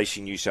by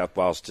Racing New South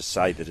Wales to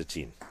say that it's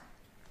in.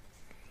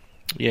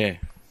 Yeah.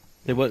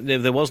 There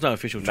was no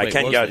official tweet. They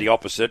can go the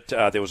opposite.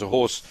 There was a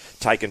horse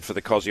taken for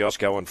the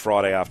Kosciuszko on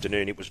Friday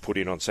afternoon. It was put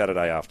in on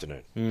Saturday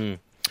afternoon.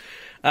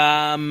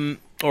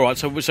 All right,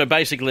 so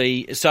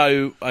basically,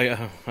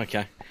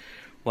 okay.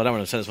 Well, I don't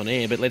want to say this on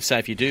air, but let's say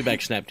if you do back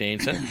Snap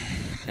Dancer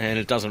and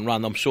it doesn't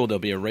run, I'm sure there'll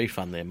be a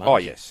refund there, mate. Oh,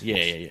 yes.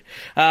 Yeah.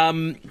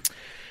 I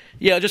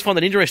just find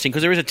that interesting,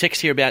 because there is a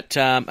text here about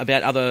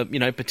other,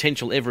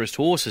 potential Everest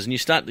horses, and you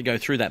start to go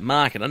through that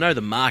market. I know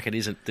the market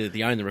isn't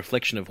the only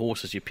reflection of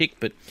horses you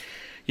pick, but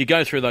you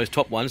go through those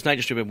top ones: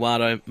 Nature Strip,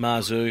 Eduardo,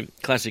 Marzu,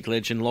 Classic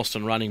Legend, Lost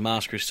and Running,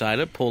 Masked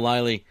Crusader, Paul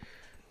Ailey,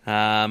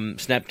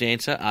 Snap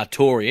Dancer,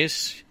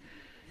 Artorias,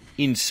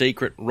 In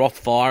Secret,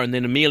 Rothfire, and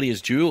then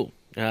Amelia's Jewel.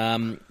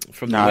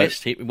 From the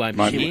West, he won't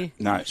be here.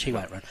 No, she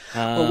won't run.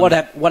 Well,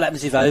 what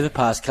happens if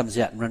Overpass comes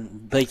out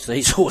and beats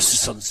these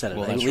horses on Saturday?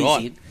 Well, that's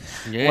right.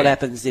 Yeah. What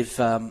happens if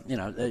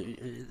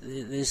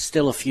there's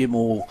still a few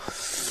more?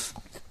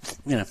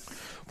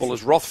 Well,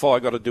 has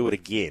Rothfire got to do it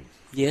again?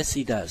 Yes,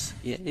 he does.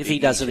 Yeah, if he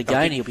does it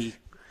again, he'll be.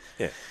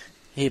 Yeah.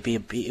 He'll be.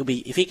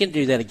 If he can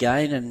do that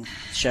again and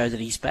show that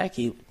he's back,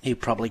 he'll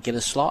probably get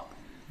a slot.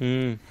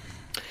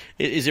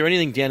 Is there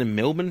anything down in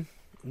Melbourne,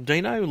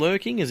 Dino,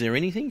 lurking? Is there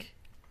anything?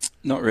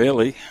 Not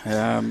really.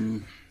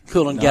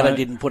 Coolangatta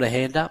didn't put a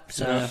hand up,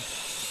 so...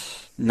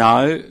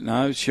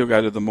 No, she'll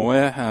go to the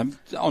Moir. In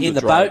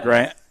the boat?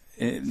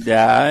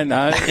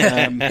 No.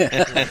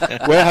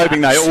 We're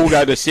hoping they all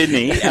go to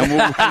Sydney and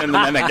we'll run in the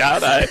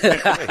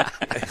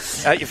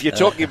Manikato. If you're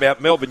talking about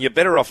Melbourne, you're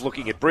better off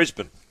looking at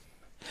Brisbane.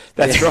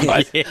 That's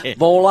right. Yeah.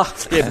 Baller.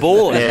 Yeah,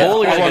 Baller. Yeah.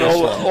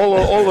 Baller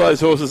all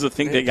those horses that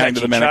think they're going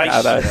to the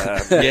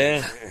Manikato.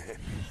 Yeah.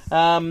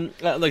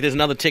 Look, there's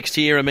another text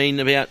here. I mean,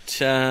 about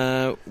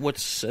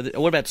what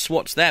about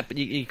Swats That? But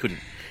you couldn't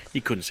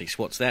see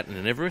Swats That in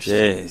an Everest.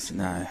 Yes,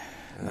 no.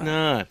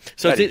 No.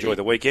 So I'd enjoy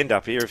the weekend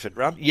up here if it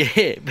run.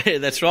 Yeah,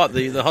 that's right.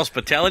 The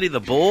hospitality, the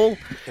ball.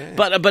 Yeah.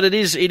 But it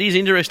is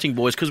interesting,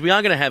 boys, because we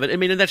are going to have it. I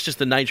mean, and that's just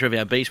the nature of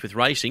our beast with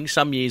racing.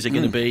 Some years are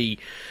going to be,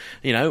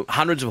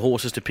 hundreds of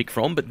horses to pick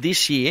from. But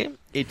this year,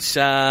 it's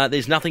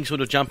there's nothing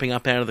sort of jumping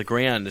up out of the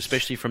ground,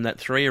 especially from that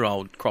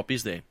 3-year-old crop,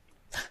 is there?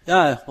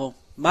 No, well,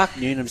 Mark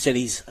Newnham said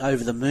he's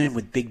over the moon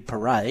with Big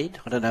Parade.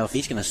 I don't know if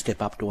he's going to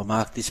step up to a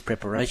mark this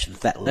preparation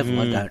at that level.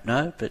 I don't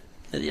know, but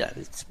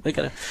we're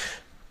going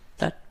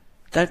to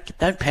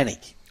don't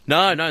panic.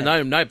 No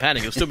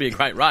panic. It'll still be a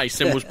great race,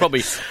 and was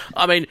probably.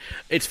 I mean,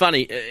 it's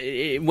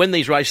funny when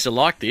these races are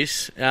like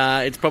this.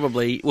 It's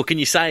probably can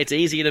you say it's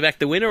easier to back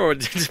the winner, or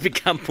does it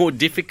become more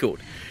difficult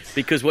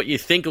because what you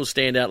think will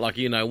stand out like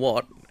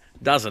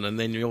doesn't, and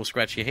then you all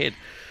scratch your head.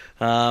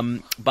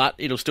 But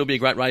it'll still be a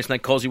great race, and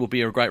that Cosy will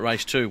be a great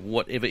race too,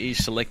 whatever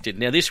is selected.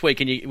 Now this week,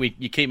 and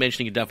you keep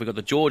mentioning it, Duff, we've got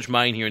the George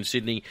Main here in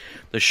Sydney,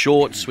 the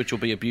Shorts, which will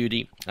be a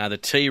beauty, the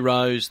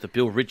T-Rose, the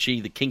Bill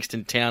Ritchie, the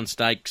Kingston Town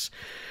Stakes,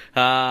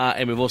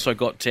 and we've also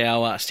got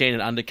our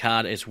standard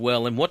undercard as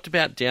well. And what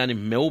about down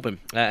in Melbourne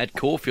at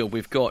Caulfield?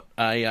 We've got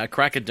a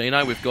cracker,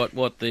 Dino. We've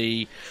got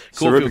the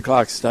Sir Rupert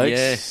Clark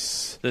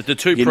Stakes. Yeah, the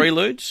two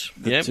preludes.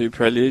 The two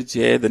preludes,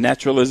 the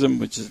Naturalism,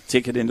 which is a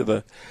ticket into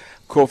the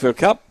Caulfield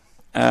Cup.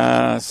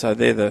 So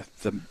they're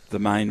the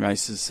main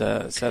races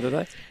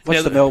Saturday.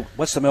 What's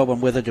the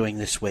Melbourne weather doing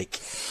this week?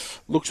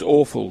 Looks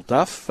awful,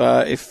 Duff.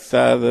 If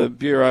the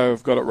Bureau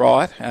have got it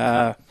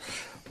right,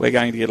 we're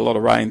going to get a lot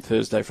of rain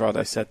Thursday,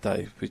 Friday,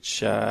 Saturday,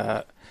 which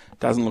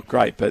doesn't look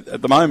great. But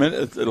at the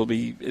moment, it'll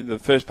be the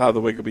first part of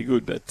the week will be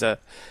good, but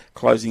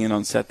closing in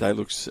on Saturday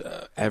looks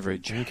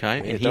average. Okay,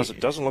 and it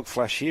doesn't look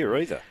flash here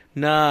either.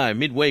 No,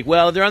 midweek.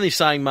 Well, they're only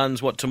saying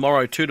Muns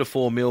tomorrow 2 to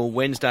 4 mil,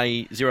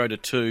 Wednesday 0 to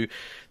 2.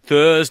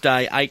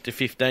 Thursday 8 to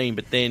 15,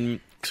 but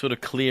then sort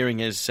of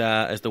clearing as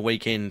the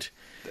weekend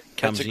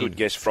comes in. That's a good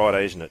guess.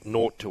 Friday, isn't it?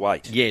 0 to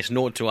 8. Yes,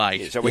 0 to 8.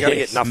 Yeah, so we're going to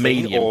get nothing,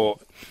 medium. or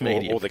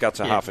the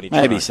guts of half an inch.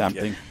 Maybe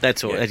something. Yeah.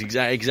 That's all. That's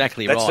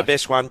exactly right. That's the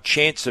best one.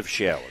 Chance of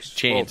showers.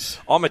 Chance.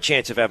 Well, I'm a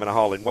chance of having a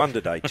hole in one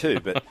today too,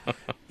 but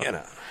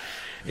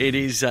It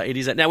is.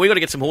 Now we've got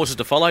to get some horses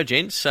to follow,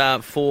 gents,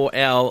 for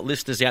our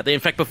listeners out there. In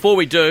fact, before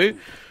we do,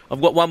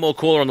 I've got one more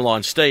caller on the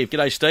line. Steve.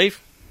 G'day,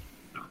 Steve.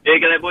 Yeah,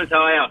 g'day, boys.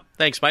 How are you?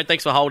 Thanks, mate.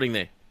 Thanks for holding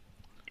there.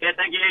 Yeah,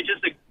 thank you.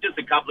 Just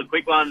a couple of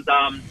quick ones.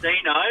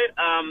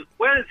 Dino,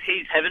 where does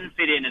He's Heaven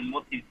fit in, and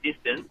what's his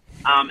distance?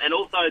 And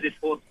also this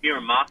horse,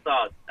 Mira Master,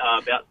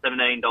 about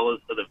 $17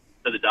 for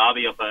the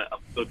Derby off a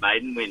good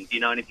maiden win. Do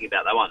you know anything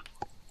about that one?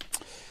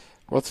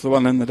 What's the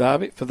one in the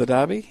Derby for the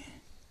Derby?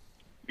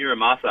 Mira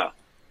Master.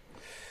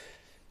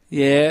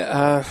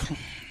 Yeah.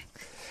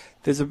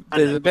 There's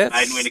about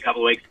maiden win a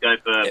couple of weeks ago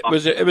for.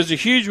 It was a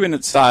huge win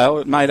at Sale.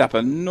 It made up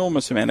an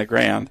enormous amount of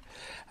ground,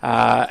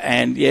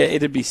 and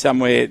it'd be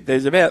somewhere.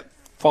 There's about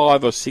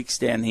 5 or 6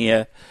 down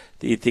here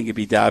that you'd think it'd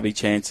be Derby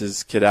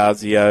chances.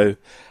 Cardazio,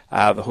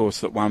 the horse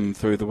that won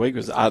through the week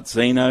was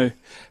Artzino,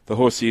 the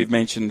horse you've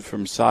mentioned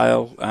from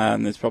Sale,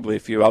 and there's probably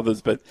a few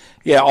others. But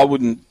I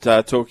wouldn't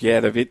talk you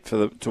out of it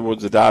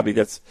towards the Derby.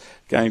 That's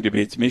going to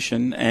be its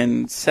mission.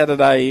 And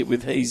Saturday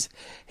with He's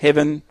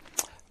Heaven,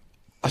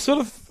 I sort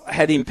of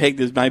had him pegged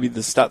as maybe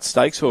the Stutz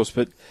Stakes horse,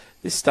 but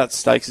this Stutz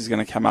Stakes is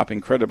going to come up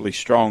incredibly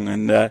strong,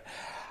 and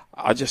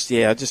I just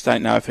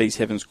don't know if He's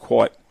Heaven's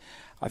quite.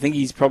 I think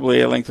he's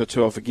probably a length or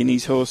two off a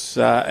Guineas horse,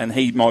 and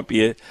he might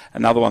be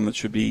another one that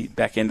should be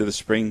back end of the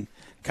spring,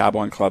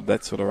 Carbine Club,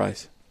 that sort of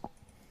race.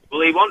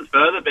 Will he want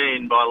further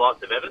being by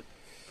lots of Evans?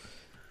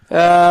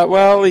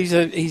 Well,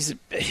 he's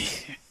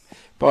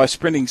by a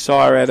sprinting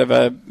sire out of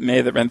a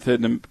mare that ran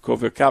third in the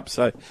Caulfield Cup,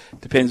 so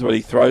depends what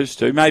he throws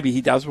to. Maybe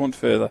he does want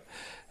further.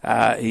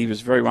 He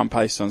was very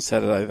one-paced on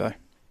Saturday, though.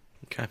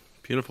 Okay,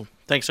 beautiful.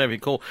 Thanks for your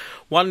call.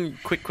 One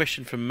quick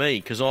question from me,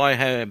 because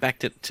I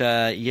backed it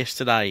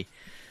yesterday,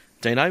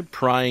 Dino,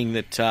 praying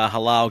that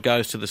Halal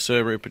goes to the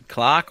Sir Rupert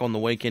Clark on the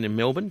weekend in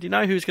Melbourne. Do you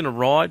know who's going to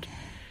ride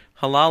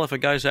Halal if it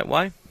goes that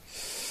way?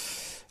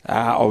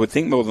 I would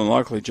think more than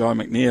likely Jai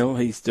McNeil.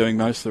 He's doing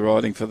most of the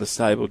riding for the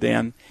stable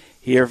down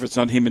here. If it's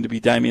not him, it'll be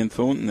Damien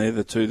Thornton. They're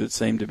the two that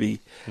seem to be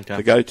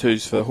the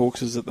go-tos for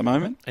Hawkses at the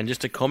moment. And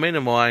just a comment,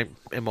 have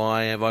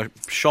I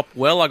shopped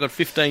well? I got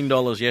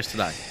 $15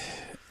 yesterday.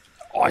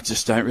 I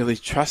just don't really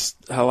trust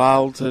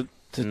Halal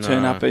to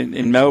turn up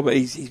in Melbourne.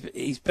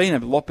 He's been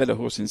a lot better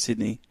horse in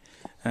Sydney.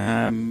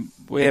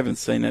 We haven't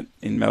seen it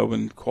in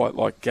Melbourne quite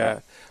like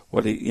a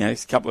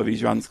couple of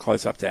his runs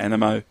close up to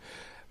Animo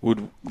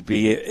would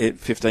be at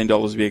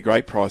 $15 would be a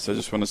great price. I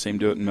just want to see him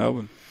do it in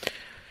Melbourne.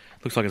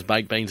 Looks like it's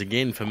baked beans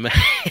again for me.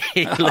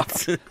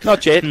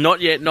 Not yet. Not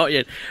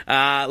yet.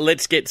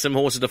 Let's get some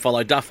horses to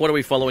follow. Duff, what are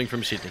we following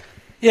from Sydney?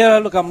 Yeah,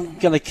 look, I'm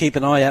going to keep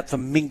an eye out for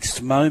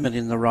Minxed Moment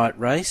in the right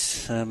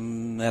race out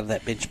of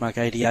that benchmark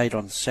 88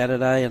 on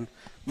Saturday. And,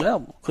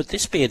 well, could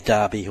this be a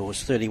Derby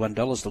horse?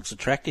 $31 looks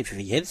attractive if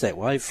he heads that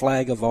way.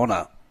 Flag of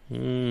Honour.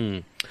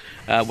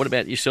 What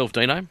about yourself,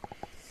 Dino?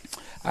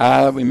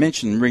 We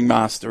mentioned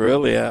Ringmaster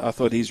earlier. I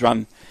thought his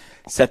run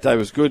Saturday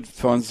was good.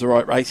 Finds the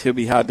right race. He'll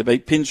be hard to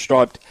beat.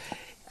 Pinstriped.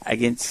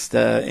 against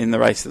in the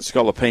race that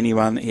Scolopini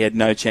won. He had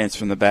no chance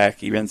from the back.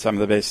 He ran some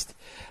of the best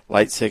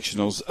late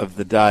sectionals of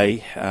the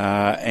day,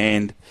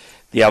 and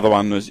the other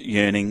one was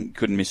Yearning.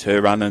 Couldn't miss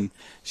her run, and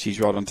she's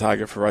right on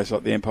target for a race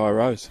like the Empire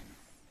Rose.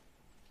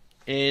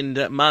 And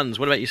Munns,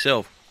 what about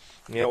yourself?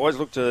 Yeah, I always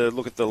look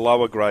at the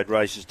lower grade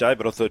races, Dave,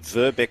 but I thought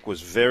Verbeck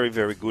was very,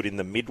 very good in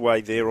the midway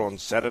there on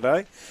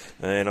Saturday,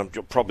 and I'm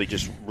probably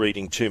just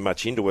reading too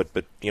much into it,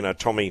 but,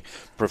 Tommy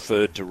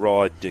preferred to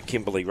ride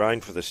Kimberley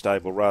Rain for the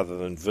stable rather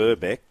than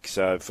Verbeck,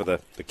 so for the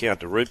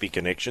Count de Rupee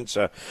connection,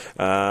 so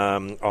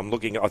I'm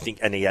looking, I think,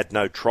 and he had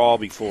no trial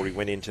before he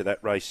went into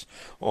that race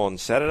on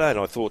Saturday, and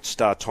I thought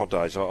Star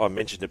Tontes, I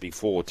mentioned it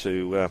before,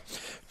 to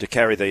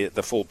carry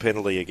the full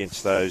penalty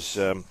against those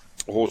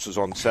horses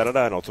on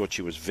Saturday, and I thought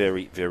she was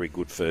very, very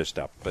good first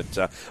up. But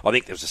I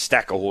think there was a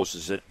stack of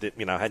horses that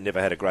had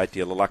never had a great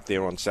deal of luck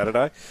there on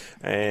Saturday,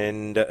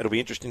 and it'll be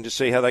interesting to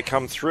see how they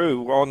come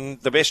through on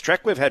the best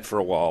track we've had for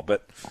a while.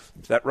 But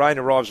if that rain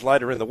arrives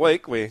later in the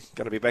week, we're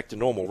going to be back to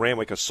normal.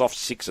 Randwick a soft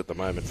 6 at the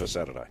moment for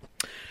Saturday.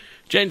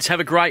 Gents, have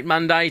a great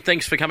Monday.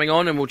 Thanks for coming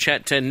on, and we'll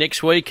chat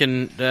next week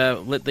and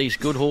let these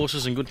good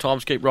horses and good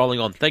times keep rolling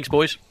on. Thanks,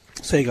 boys.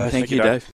 See you guys. Thank you, Dave.